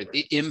involvement of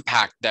the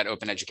impact that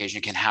open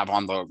education can have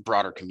on the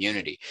broader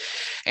community.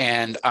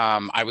 And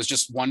I was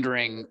just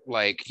wondering,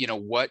 like,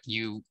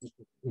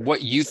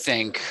 what you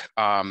think,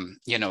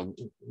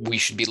 we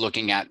should be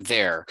looking at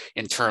there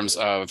in terms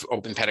of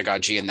open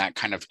pedagogy and that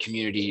kind of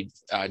community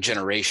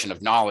generation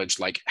of knowledge.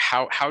 Like,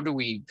 how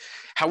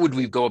would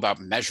we go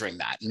about measuring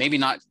that? Maybe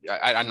not,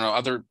 I don't know,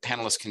 other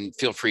panelists can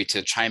feel free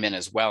to chime in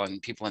as well,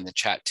 and people in the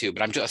chat too,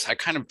 but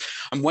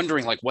I'm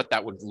wondering like what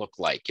that would look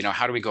like.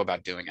 How do we go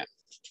about doing it?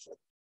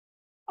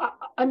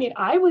 I mean,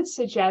 I would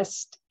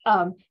suggest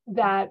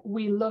that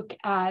we look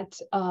at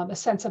a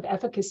sense of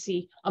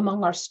efficacy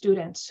among our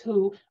students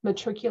who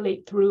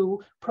matriculate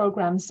through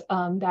programs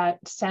that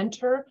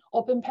center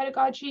open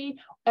pedagogy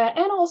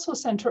and also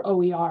center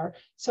OER.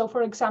 So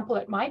for example,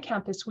 at my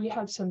campus, we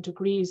have some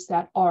degrees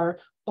that are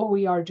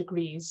OER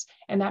degrees,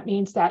 and that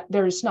means that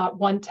there's not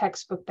one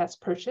textbook that's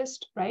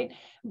purchased, right?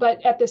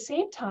 But at the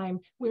same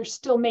time, we're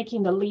still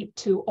making the leap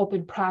to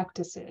open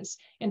practices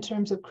in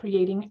terms of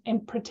creating.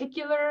 In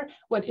particular,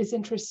 what is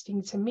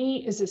interesting to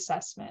me is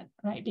assessment,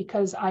 right?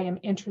 Because I am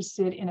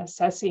interested in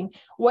assessing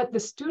what the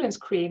students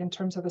create in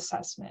terms of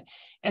assessment.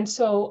 And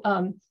so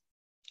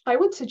I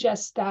would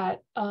suggest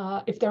that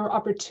if there are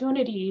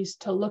opportunities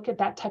to look at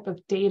that type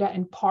of data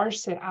and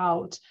parse it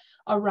out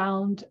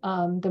around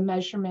the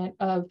measurement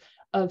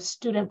of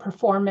student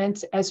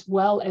performance, as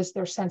well as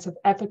their sense of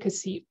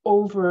efficacy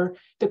over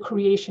the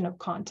creation of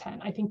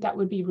content. I think that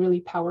would be really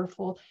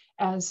powerful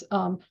as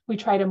we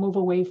try to move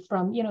away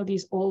from,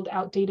 these old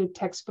outdated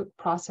textbook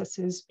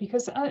processes,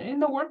 because in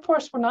the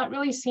workforce, we're not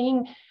really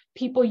seeing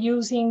people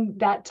using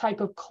that type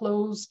of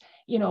closed,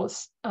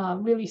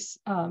 really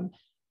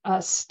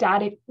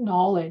static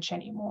knowledge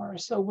anymore.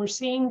 So we're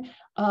seeing,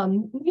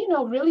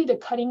 really the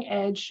cutting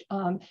edge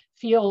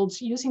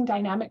fields using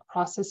dynamic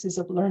processes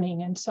of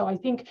learning. And so I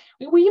think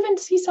we even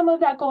see some of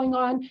that going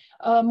on in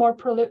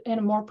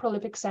a more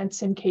prolific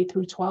sense in K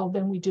through 12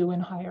 than we do in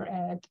higher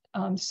ed.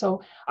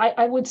 So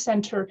I would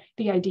center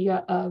the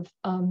idea of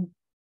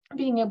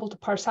being able to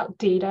parse out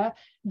data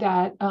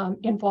that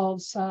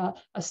involves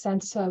a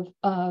sense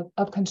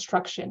of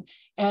construction.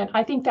 And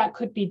I think that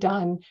could be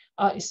done,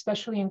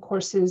 especially in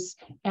courses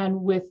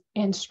and with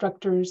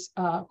instructors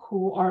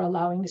who are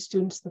allowing the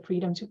students the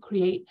freedom to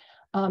create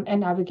and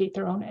navigate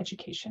their own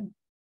education.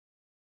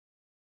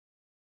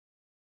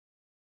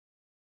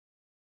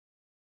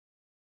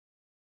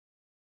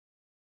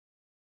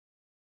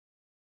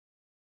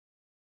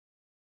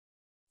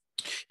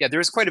 Yeah, there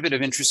is quite a bit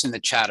of interest in the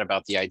chat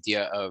about the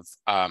idea of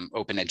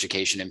open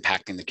education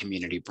impacting the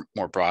community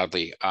more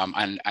broadly.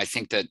 And I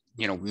think that,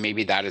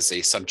 maybe that is a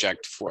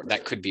subject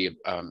that could be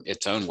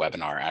its own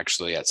webinar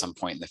actually at some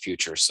point in the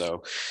future.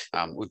 So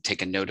we'll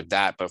take a note of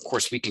that. But of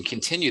course, we can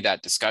continue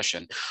that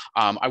discussion.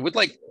 I would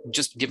like,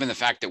 just given the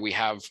fact that we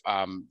have,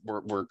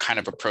 we're kind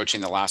of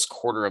approaching the last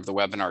quarter of the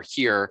webinar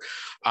here,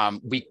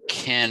 we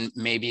can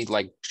maybe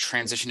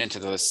transition into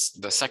the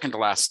second to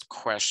last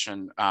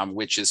question,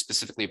 which is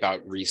specifically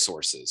about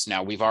resources.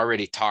 Now, we've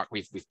already talked,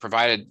 we've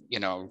provided,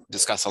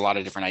 discussed a lot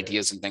of different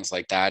ideas and things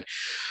like that.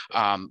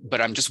 But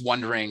I'm just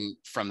wondering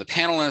from the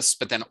panelists,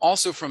 but then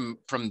also from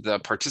the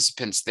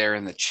participants there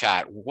in the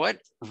chat, what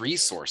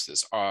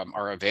resources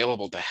are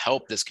available to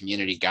help this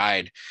community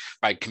guide,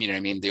 by community,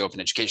 I mean the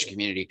open education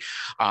community,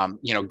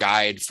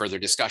 guide further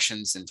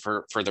discussions and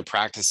for further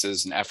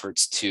practices and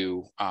efforts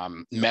to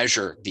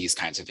measure these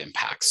kinds of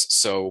impacts.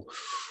 So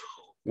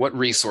what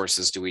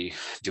resources do we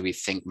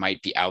think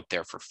might be out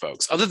there for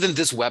folks other than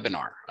this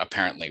webinar,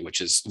 apparently,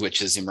 which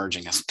is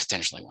emerging as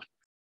potentially one?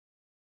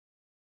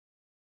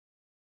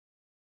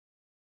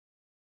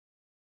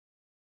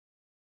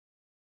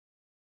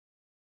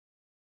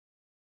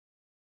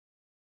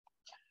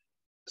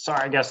 So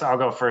I guess I'll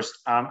go first.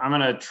 I'm going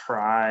to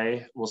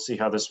try, we'll see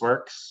how this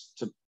works,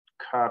 to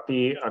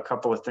copy a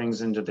couple of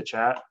things into the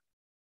chat.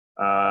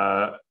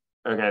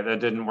 Okay, that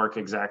didn't work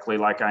exactly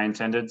like I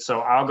intended. So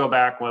I'll go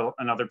back while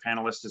another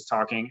panelist is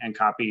talking and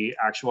copy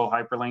actual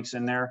hyperlinks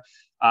in there.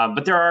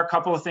 But there are a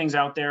couple of things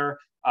out there.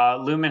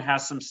 Lumen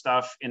has some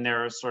stuff in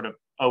their sort of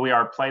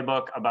OER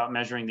playbook about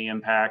measuring the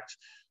impact.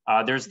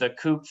 There's the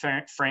COOP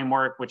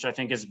framework, which I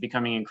think is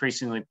becoming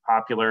increasingly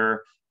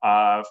popular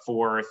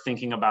for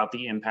thinking about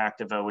the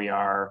impact of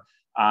OER.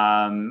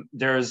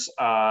 There's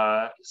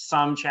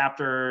some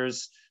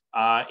chapters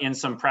in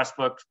some press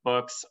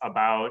books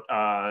about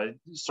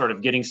sort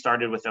of getting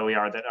started with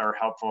OER that are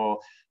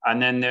helpful. And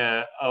then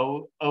the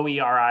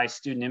OERI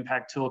Student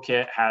Impact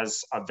Toolkit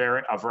has a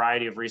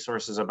variety of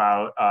resources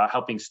about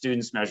helping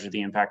students measure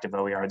the impact of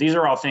OER. These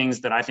are all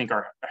things that I think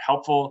are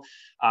helpful.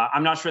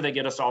 I'm not sure they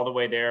get us all the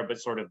way there, but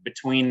sort of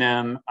between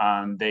them,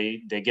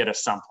 they get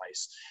us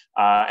someplace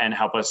and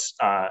help us,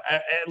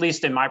 at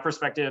least in my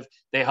perspective,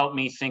 they help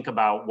me think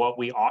about what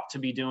we ought to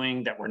be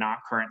doing that we're not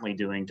currently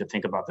doing to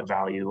think about the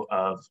value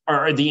of,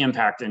 or the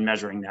impact in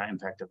measuring that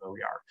impact of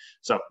OER.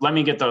 So let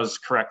me get those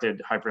corrected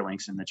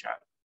hyperlinks in the chat.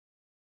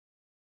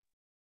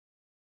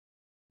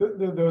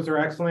 Those are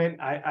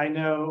excellent. I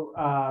know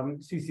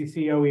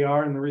CCC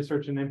OER and the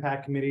Research and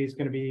Impact Committee is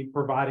going to be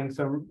providing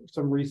some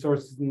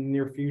resources in the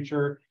near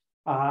future.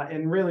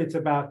 And really, it's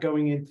about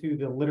going into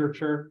the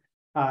literature,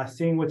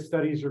 seeing what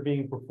studies are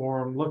being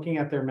performed, looking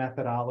at their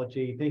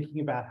methodology, thinking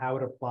about how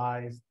it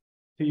applies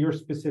to your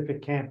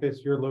specific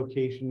campus, your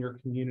location, your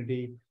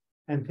community,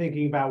 and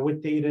thinking about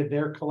what data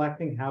they're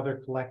collecting, how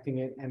they're collecting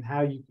it, and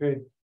how you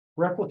could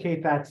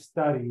replicate that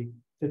study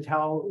to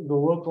tell the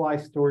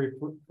localized story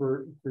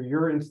for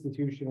your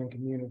institution and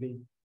community.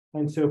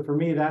 And so for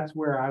me, that's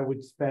where I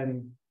would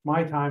spend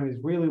my time, is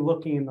really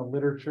looking in the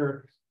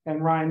literature.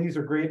 And Ryan, these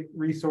are great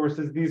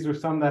resources. These are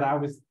some that I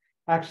was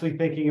actually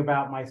thinking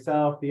about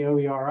myself. The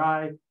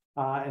OERI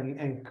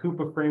and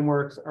Coupa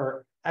frameworks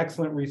are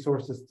excellent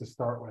resources to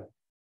start with.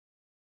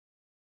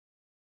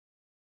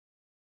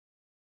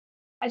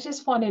 I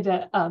just wanted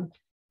to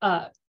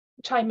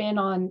chime in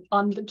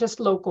on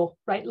just local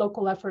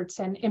efforts,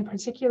 and in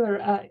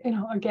particular,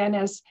 again,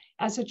 as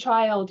a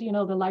child,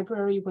 the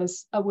library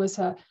was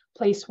a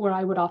place where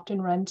I would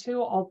often run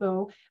to,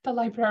 although the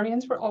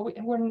librarians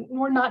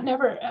were not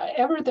never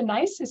ever the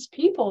nicest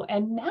people.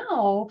 And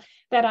now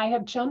that I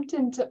have jumped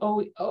into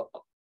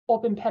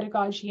open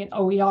pedagogy and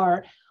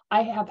OER,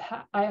 I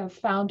have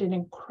found an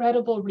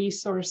incredible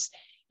resource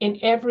in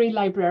every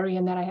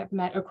librarian that I have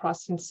met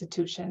across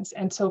institutions.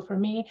 And so for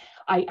me,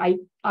 I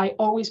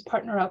always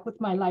partner up with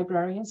my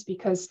librarians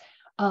because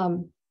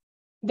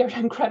they're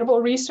incredible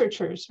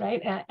researchers,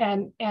 right?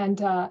 And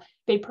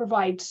they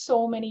provide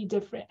so many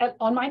different,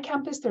 on my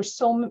campus, there's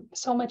so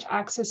much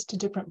access to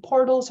different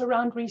portals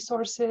around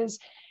resources.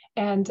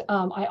 And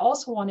I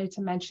also wanted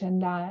to mention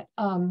that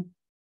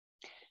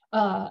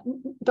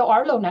the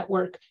Arlo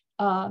network,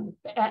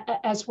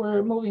 as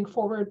we're moving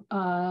forward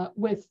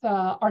with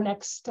our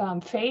next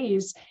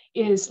phase,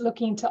 is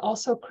looking to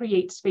also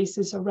create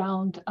spaces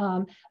around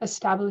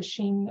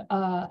establishing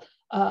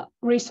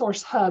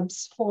resource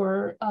hubs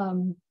for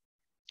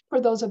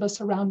those of us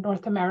around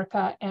North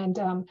America. And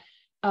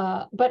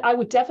but I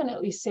would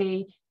definitely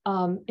say,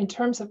 in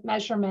terms of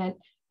measurement,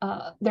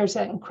 there's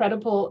an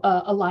incredible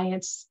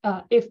alliance,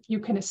 if you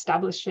can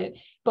establish it,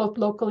 both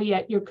locally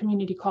at your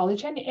community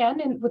college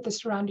and with the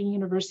surrounding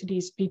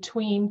universities,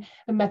 between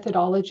the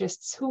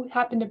methodologists who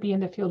happen to be in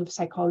the field of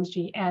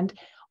psychology, and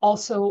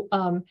also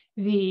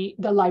the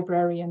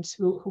librarians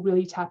who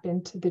really tap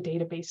into the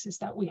databases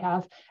that we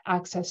have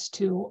access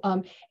to,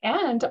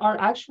 and are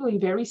actually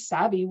very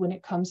savvy when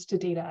it comes to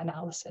data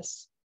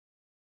analysis.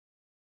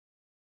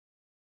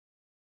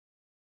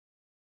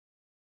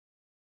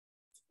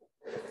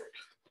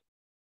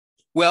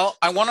 Well,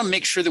 I want to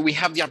make sure that we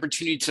have the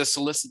opportunity to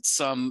solicit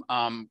some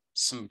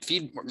not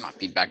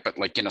feedback, but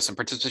some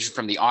participation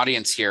from the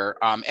audience here.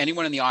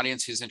 Anyone in the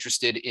audience who's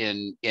interested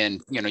in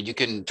you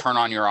can turn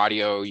on your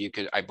audio.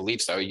 I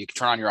believe so. You can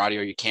turn on your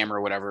audio, your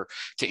camera, whatever,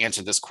 to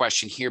answer this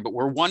question here. But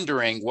we're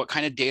wondering what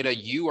kind of data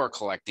you are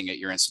collecting at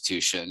your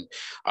institution,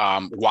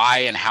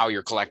 why and how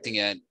you're collecting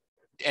it,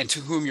 and to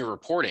whom you're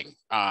reporting.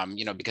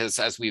 Because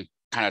as we've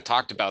kind of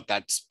talked about,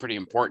 that's pretty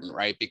important,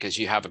 right? Because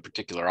you have a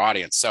particular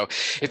audience. So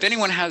if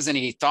anyone has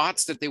any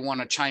thoughts that they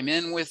want to chime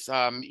in with,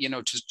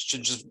 to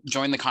just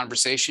join the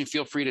conversation,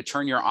 feel free to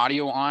turn your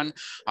audio on,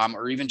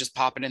 or even just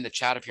pop it in the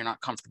chat if you're not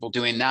comfortable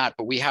doing that.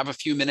 But we have a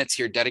few minutes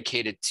here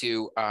dedicated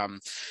to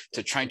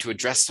trying to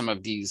address some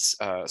of these,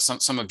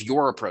 some of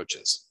your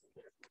approaches.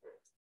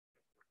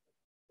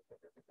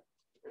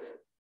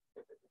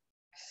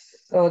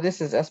 So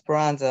this is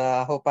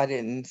Esperanza. I hope I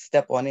didn't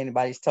step on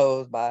anybody's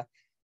toes by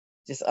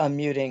just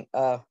unmuting.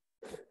 I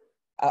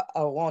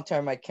won't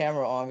turn my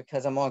camera on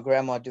because I'm on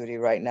grandma duty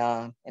right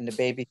now and the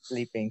baby's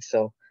sleeping.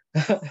 So,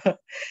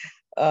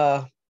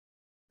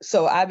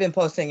 so I've been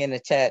posting in the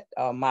chat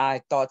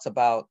my thoughts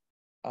about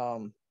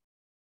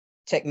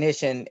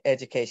technician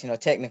education or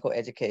technical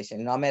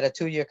education. I'm at a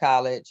 2-year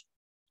college,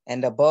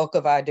 and the bulk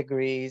of our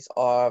degrees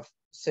are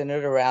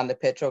centered around the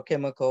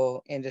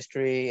petrochemical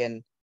industry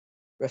and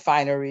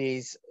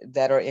refineries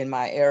that are in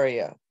my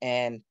area.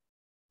 And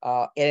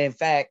in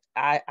fact,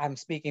 I'm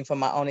speaking from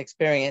my own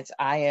experience.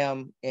 I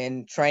am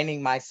in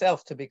training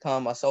myself to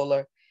become a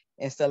solar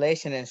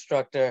installation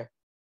instructor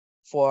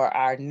for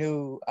our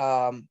new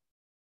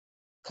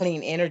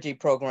clean energy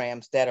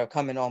programs that are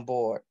coming on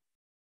board.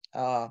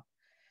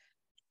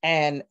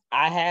 And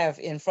I have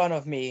in front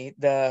of me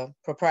the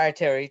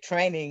proprietary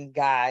training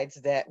guides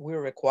that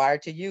we're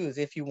required to use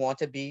if you want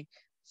to be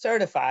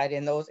certified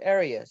in those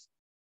areas.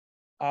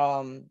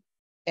 And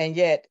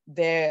yet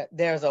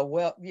there's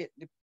a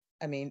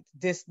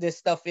this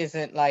stuff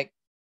isn't like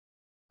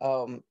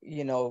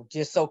you know,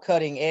 just so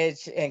cutting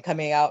edge and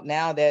coming out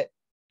now that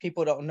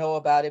people don't know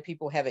about it,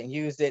 people haven't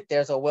used it.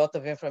 There's a wealth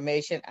of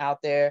information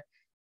out there,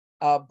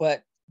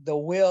 but the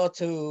will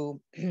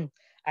to,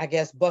 I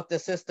guess, buck the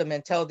system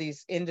and tell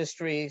these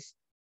industries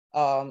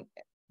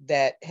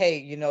that, hey,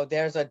 you know,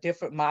 there's a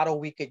different model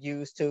we could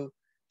use to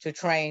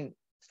train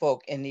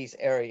folk in these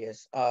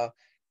areas.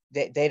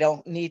 They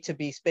don't need to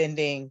be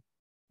spending,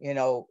 you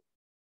know,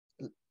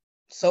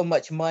 so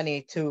much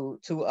money to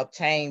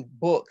obtain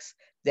books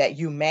that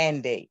you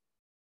mandate.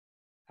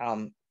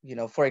 You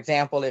know, for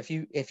example, if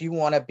you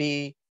want to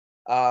be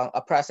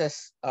a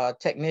process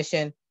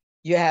technician,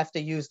 you have to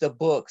use the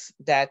books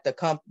that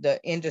the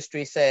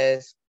industry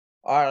says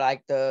are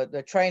like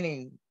the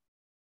training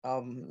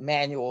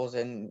manuals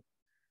and,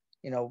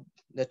 you know,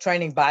 the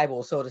training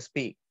Bible, so to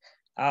speak.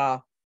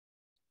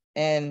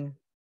 And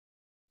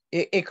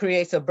it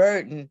creates a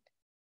burden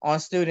on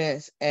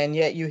students, and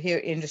yet you hear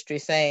industry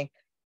saying,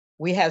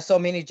 we have so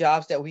many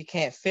jobs that we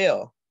can't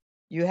fill.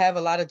 You have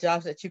a lot of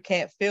jobs that you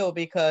can't fill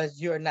because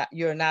you're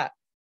not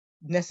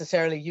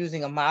necessarily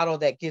using a model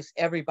that gives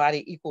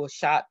everybody equal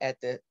shot at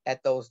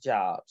those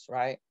jobs,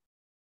 right?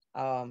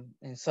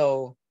 And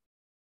so,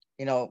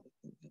 you know,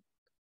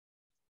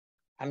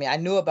 I mean, I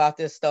knew about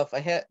this stuff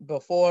ahead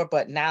before,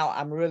 but now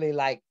I'm really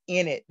like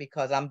in it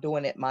because I'm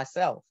doing it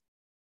myself.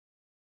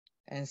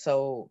 And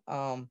so,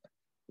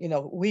 you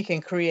know, we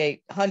can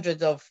create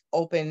hundreds of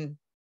open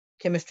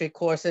chemistry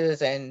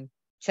courses and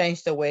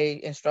change the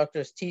way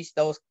instructors teach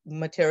those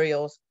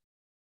materials.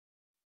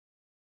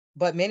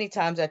 But many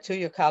times at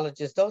two-year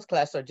colleges, those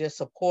classes are just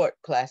support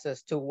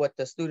classes to what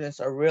the students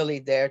are really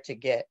there to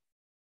get.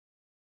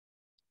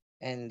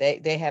 And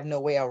they have no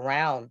way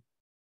around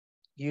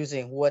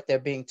using what they're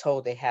being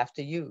told they have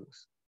to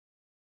use.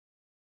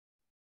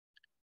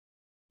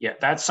 Yeah,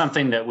 that's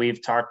something that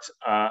we've talked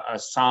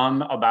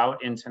some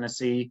about in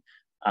Tennessee.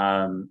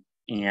 And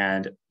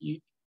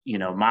you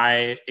know,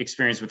 my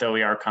experience with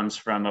OER comes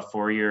from a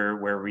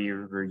 4-year where we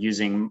were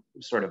using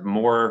sort of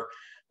more,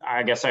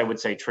 I guess I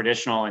would say,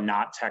 traditional and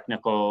not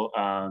technical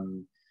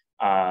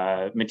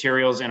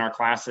materials in our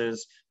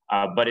classes.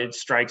 But it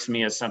strikes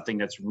me as something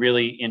that's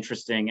really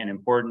interesting and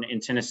important. In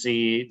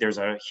Tennessee, there's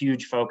a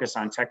huge focus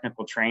on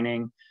technical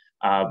training,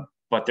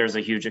 but there's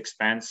a huge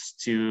expense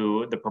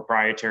to the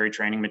proprietary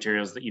training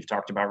materials that you've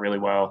talked about really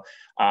well.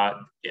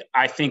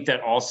 I think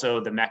that also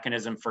the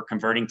mechanism for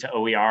converting to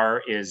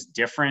OER is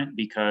different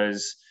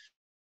because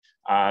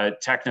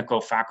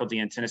technical faculty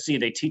in Tennessee,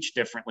 they teach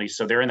differently.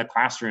 So they're in the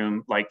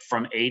classroom like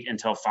from 8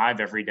 until 5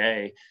 every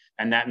day.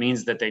 And that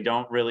means that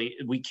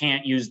we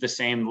can't use the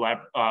same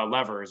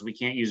levers. We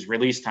can't use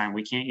release time.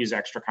 We can't use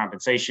extra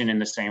compensation in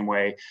the same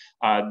way.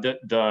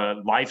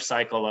 The life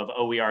cycle of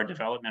OER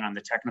development on the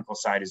technical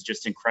side is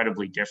just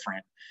incredibly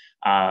different.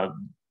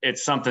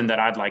 It's something that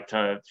I'd like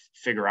to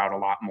figure out a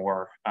lot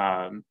more.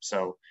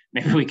 So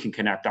maybe we can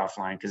connect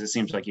offline because it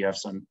seems like you have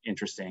some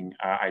interesting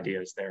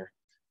ideas there.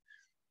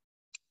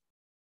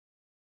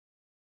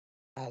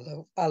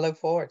 I look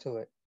forward to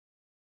it.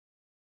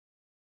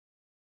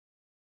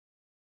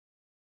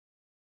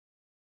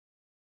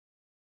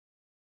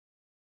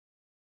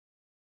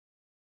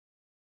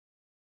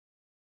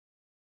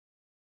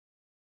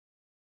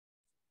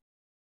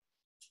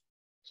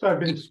 So I've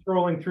been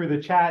scrolling through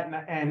the chat,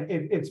 and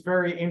it's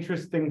very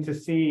interesting to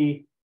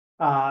see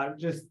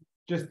just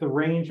the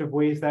range of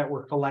ways that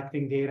we're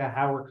collecting data,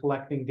 how we're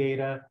collecting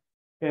data.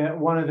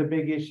 One of the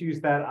big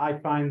issues that I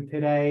find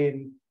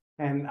today,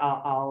 and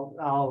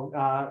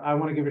I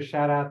want to give a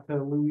shout out to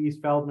Louise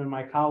Feldman,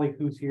 my colleague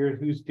who's here,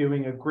 who's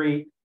doing a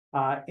great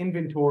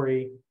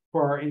inventory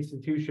for our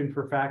institution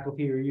for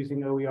faculty who are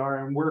using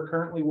OER, and we're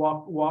currently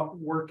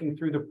working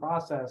through the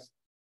process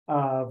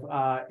of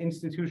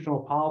institutional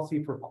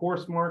policy for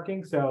course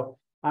marking. So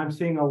I'm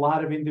seeing a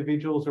lot of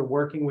individuals are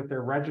working with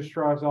their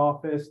registrar's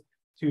office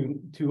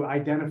to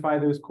identify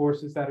those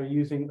courses that are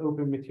using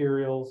open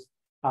materials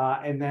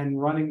and then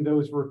running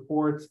those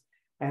reports.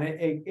 And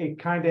it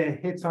kind of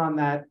hits on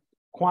that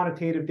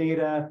quantitative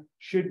data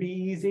should be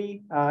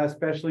easy,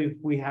 especially if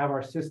we have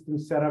our system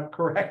set up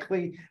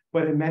correctly.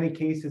 But in many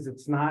cases,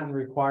 it's not and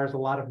requires a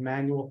lot of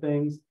manual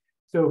things.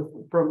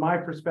 So from my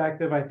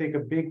perspective, I think a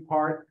big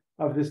part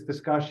of this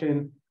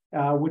discussion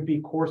would be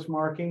course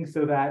marking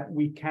so that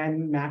we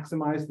can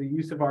maximize the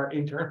use of our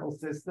internal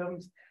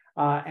systems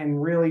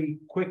and really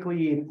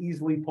quickly and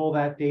easily pull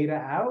that data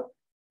out.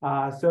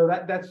 So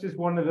that's just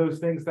one of those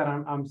things that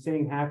I'm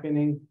seeing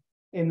happening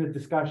in the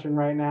discussion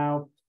right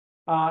now.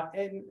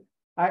 And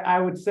I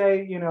would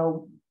say, you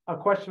know, a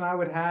question I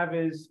would have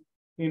is,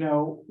 you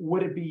know,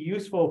 would it be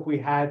useful if we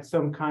had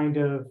some kind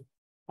of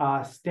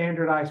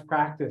standardized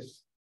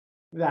practice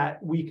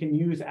that we can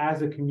use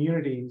as a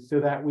community so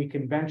that we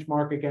can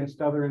benchmark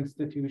against other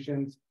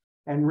institutions?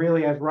 And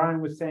really, as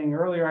Ryan was saying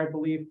earlier, I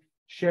believe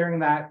sharing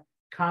that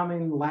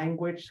common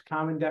language,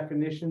 common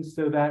definitions,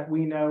 so that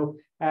we know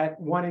at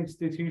one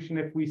institution,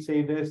 if we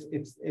say this,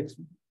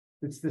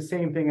 it's the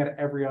same thing at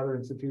every other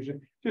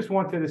institution. Just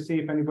wanted to see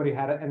if anybody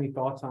had any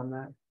thoughts on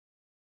that.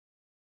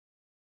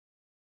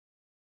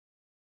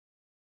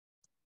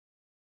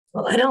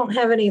 Well, I don't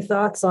have any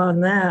thoughts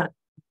on that,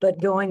 but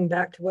going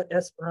back to what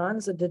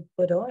Esperanza did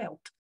put out,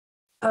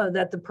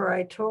 that the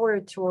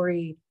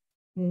proprietary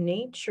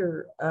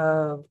nature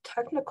of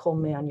technical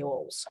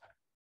manuals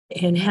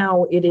and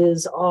how it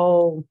is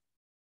all,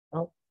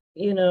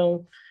 you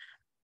know,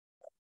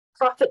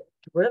 profit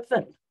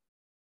driven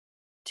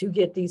to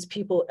get these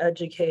people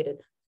educated,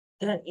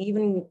 that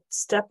even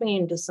stepping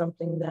into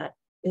something that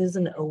is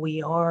an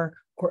OER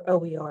or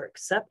OER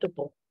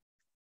acceptable,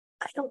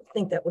 I don't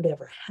think that would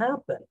ever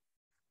happen.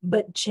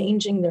 But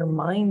changing their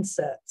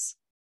mindsets,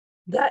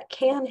 that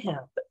can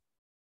happen.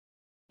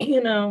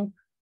 You know,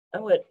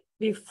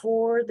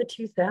 before the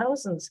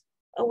 2000s,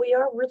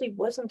 OER really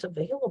wasn't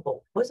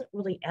available, wasn't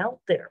really out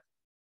there.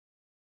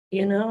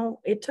 You know,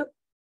 it took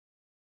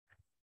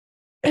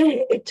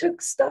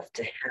stuff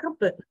to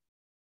happen.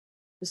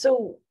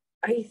 So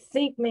I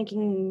think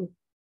making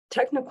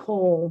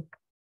technical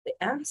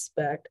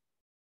aspect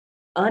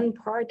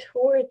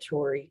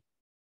unproprietary,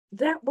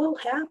 that will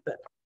happen.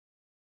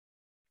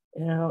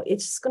 You know,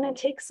 it's just going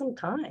to take some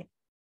time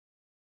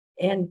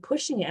and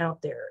pushing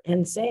out there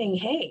and saying,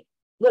 hey,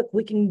 look,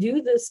 we can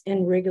do this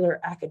in regular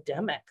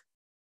academic.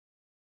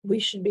 We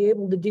should be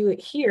able to do it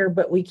here,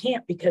 but we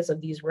can't because of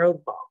these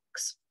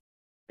roadblocks.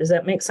 Does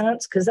that make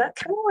sense? Because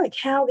that's kind of like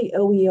how the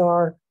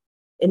OER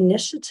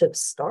initiative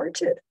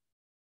started.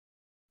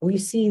 We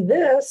see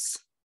this,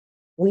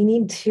 we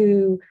need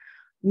to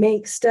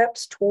make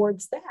steps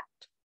towards that.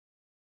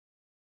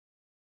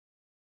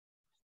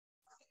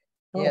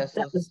 Yeah,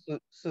 so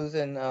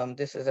Susan,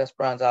 this is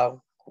Esperanza.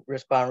 I'll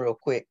respond real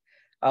quick.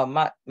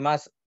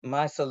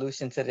 My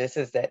solution to this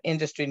is that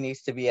industry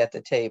needs to be at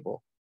the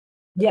table.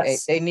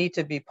 Yes. They need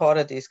to be part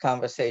of these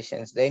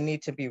conversations. They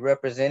need to be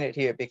represented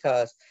here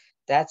because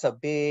that's a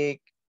big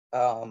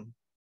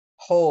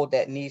hole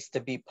that needs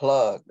to be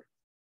plugged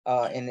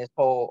in this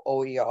whole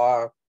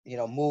OER,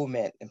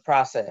 movement and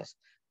process.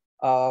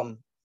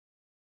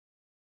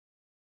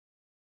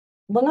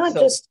 Well, not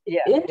just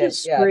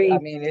industry. Yeah. I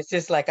mean, it's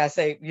just like I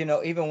say,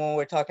 even when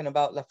we're talking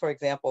about, like, for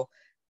example,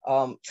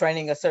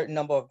 training a certain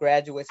number of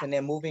graduates and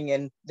then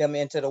moving them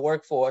into the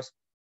workforce.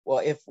 Well,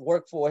 if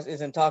workforce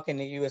isn't talking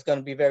to you, it's going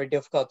to be very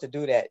difficult to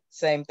do that.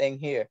 Same thing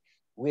here.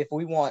 If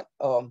we want,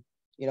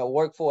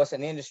 workforce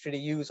and industry to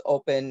use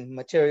open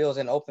materials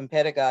and open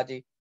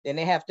pedagogy, then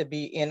they have to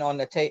be in on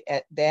the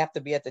they have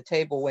to be at the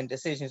table when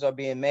decisions are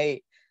being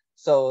made.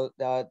 So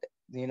that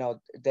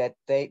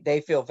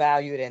they feel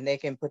valued and they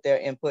can put their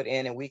input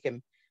in and we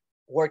can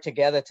work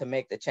together to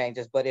make the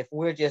changes. But if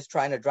we're just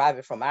trying to drive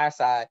it from our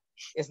side,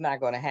 it's not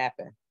going to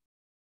happen.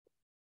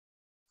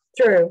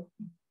 True.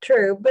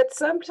 But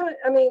sometimes,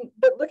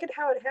 but look at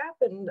how it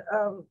happened.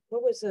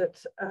 What was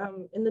it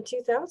in the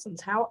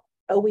 2000s, how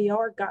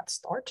OER got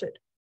started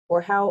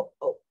or how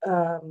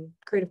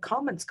Creative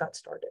Commons got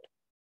started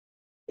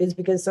is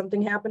because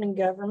something happened in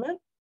government.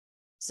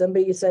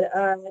 Somebody said,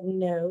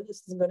 no,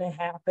 this isn't going to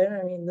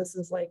happen. This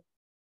is like,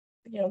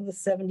 the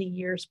 70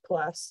 years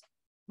plus.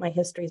 My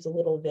history is a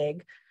little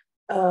vague.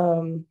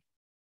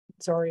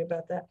 Sorry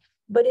about that.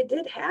 But it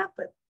did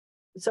happen.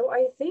 So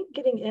I think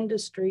getting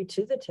industry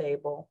to the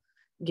table,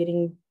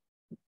 getting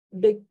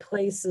big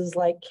places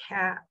like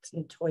CAT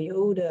and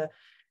Toyota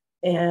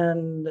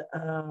and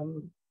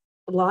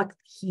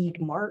Lockheed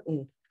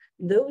Martin,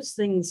 those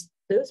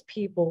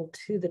people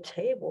to the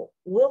table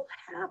will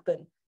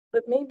happen.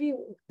 But maybe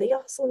they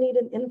also need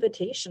an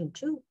invitation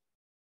too,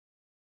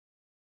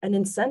 an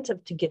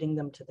incentive to getting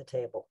them to the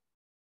table.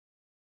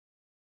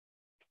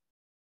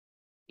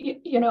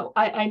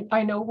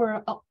 I know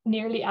we're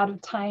nearly out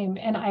of time,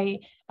 and I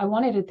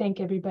wanted to thank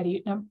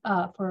everybody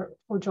for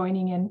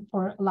joining in,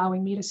 for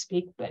allowing me to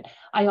speak. But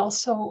I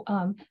also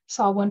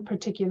saw one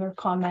particular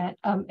comment,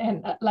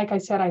 and like I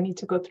said, I need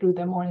to go through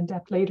them more in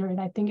depth later. And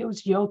I think it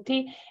was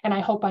Yoti, and I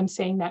hope I'm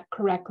saying that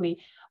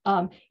correctly.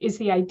 Is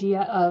the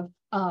idea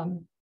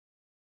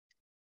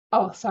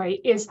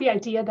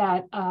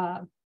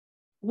that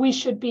we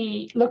should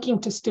be looking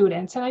to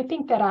students. And I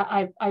think that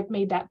I've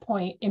made that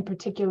point in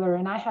particular.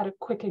 And I had a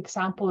quick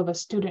example of a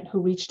student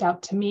who reached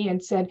out to me and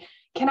said,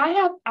 can I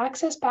have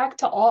access back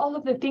to all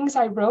of the things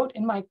I wrote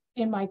in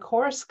my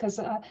course? Because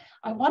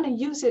I want to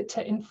use it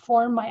to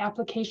inform my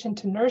application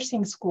to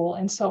nursing school.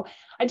 And so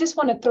I just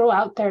want to throw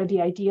out there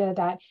the idea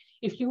that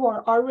if you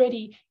are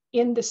already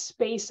in the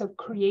space of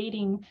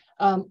creating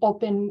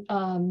open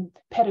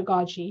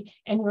pedagogy,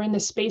 and we're in the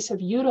space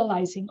of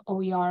utilizing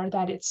OER,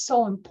 that it's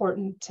so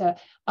important to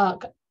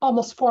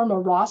almost form a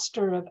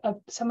roster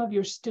of some of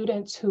your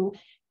students who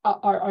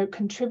are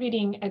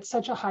contributing at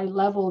such a high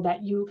level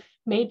that you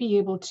may be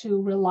able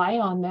to rely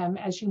on them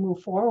as you move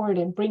forward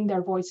and bring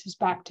their voices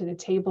back to the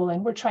table.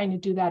 And we're trying to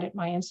do that at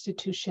my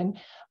institution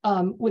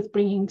with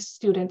bringing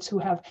students who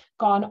have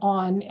gone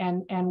on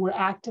and we're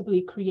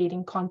actively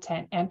creating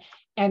content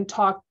and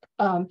talk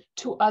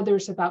to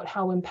others about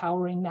how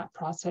empowering that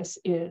process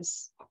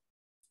is.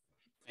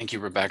 Thank you,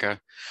 Rebecca.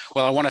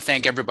 Well, I want to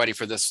thank everybody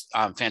for this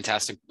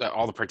fantastic,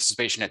 all the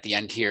participation at the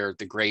end here,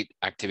 the great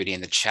activity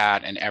in the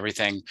chat and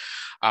everything.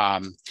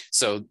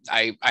 So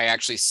I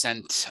actually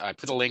I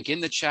put a link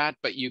in the chat,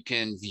 but you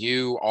can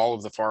view all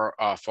of the fall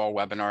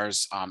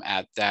webinars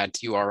at that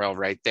URL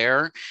right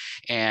there.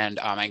 And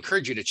I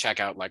encourage you to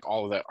check out like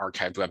all of the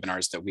archived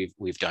webinars that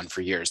we've done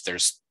for years.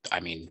 There's,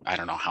 I mean, I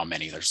don't know how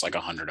many, there's like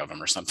 100 of them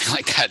or something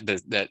like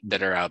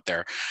that are out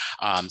there.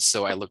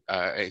 So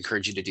I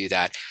encourage you to do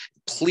that.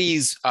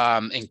 Please,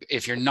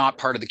 if you're not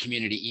part of the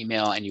community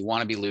email and you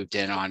want to be looped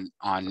in on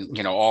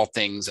all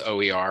things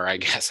OER, I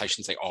guess I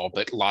shouldn't say all,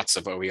 but lots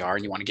of OER,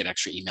 and you want to get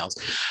extra emails,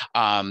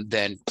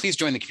 then please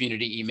join the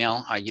community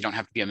email. You don't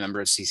have to be a member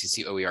of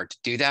CCC OER to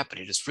do that, but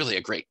it is really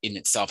a great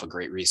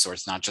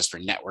resource, not just for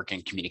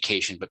networking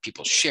communication, but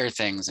people share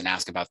things and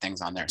ask about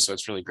things on there. So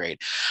it's really great.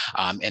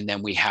 And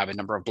then we have a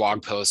number of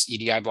blog posts,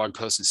 EDI blog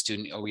posts and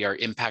student OER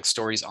impact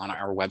stories on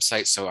our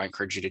website. So I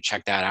encourage you to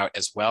check that out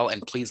as well.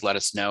 And please let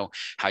us know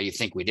how you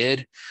think we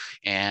did.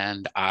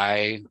 And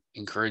I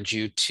encourage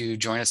you to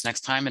join us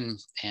next time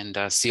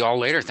and see you all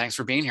later. Thanks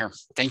for being here.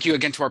 Thank you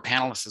again to our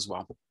panelists as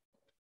well.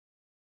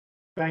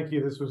 Thank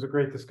you. This was a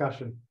great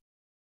discussion.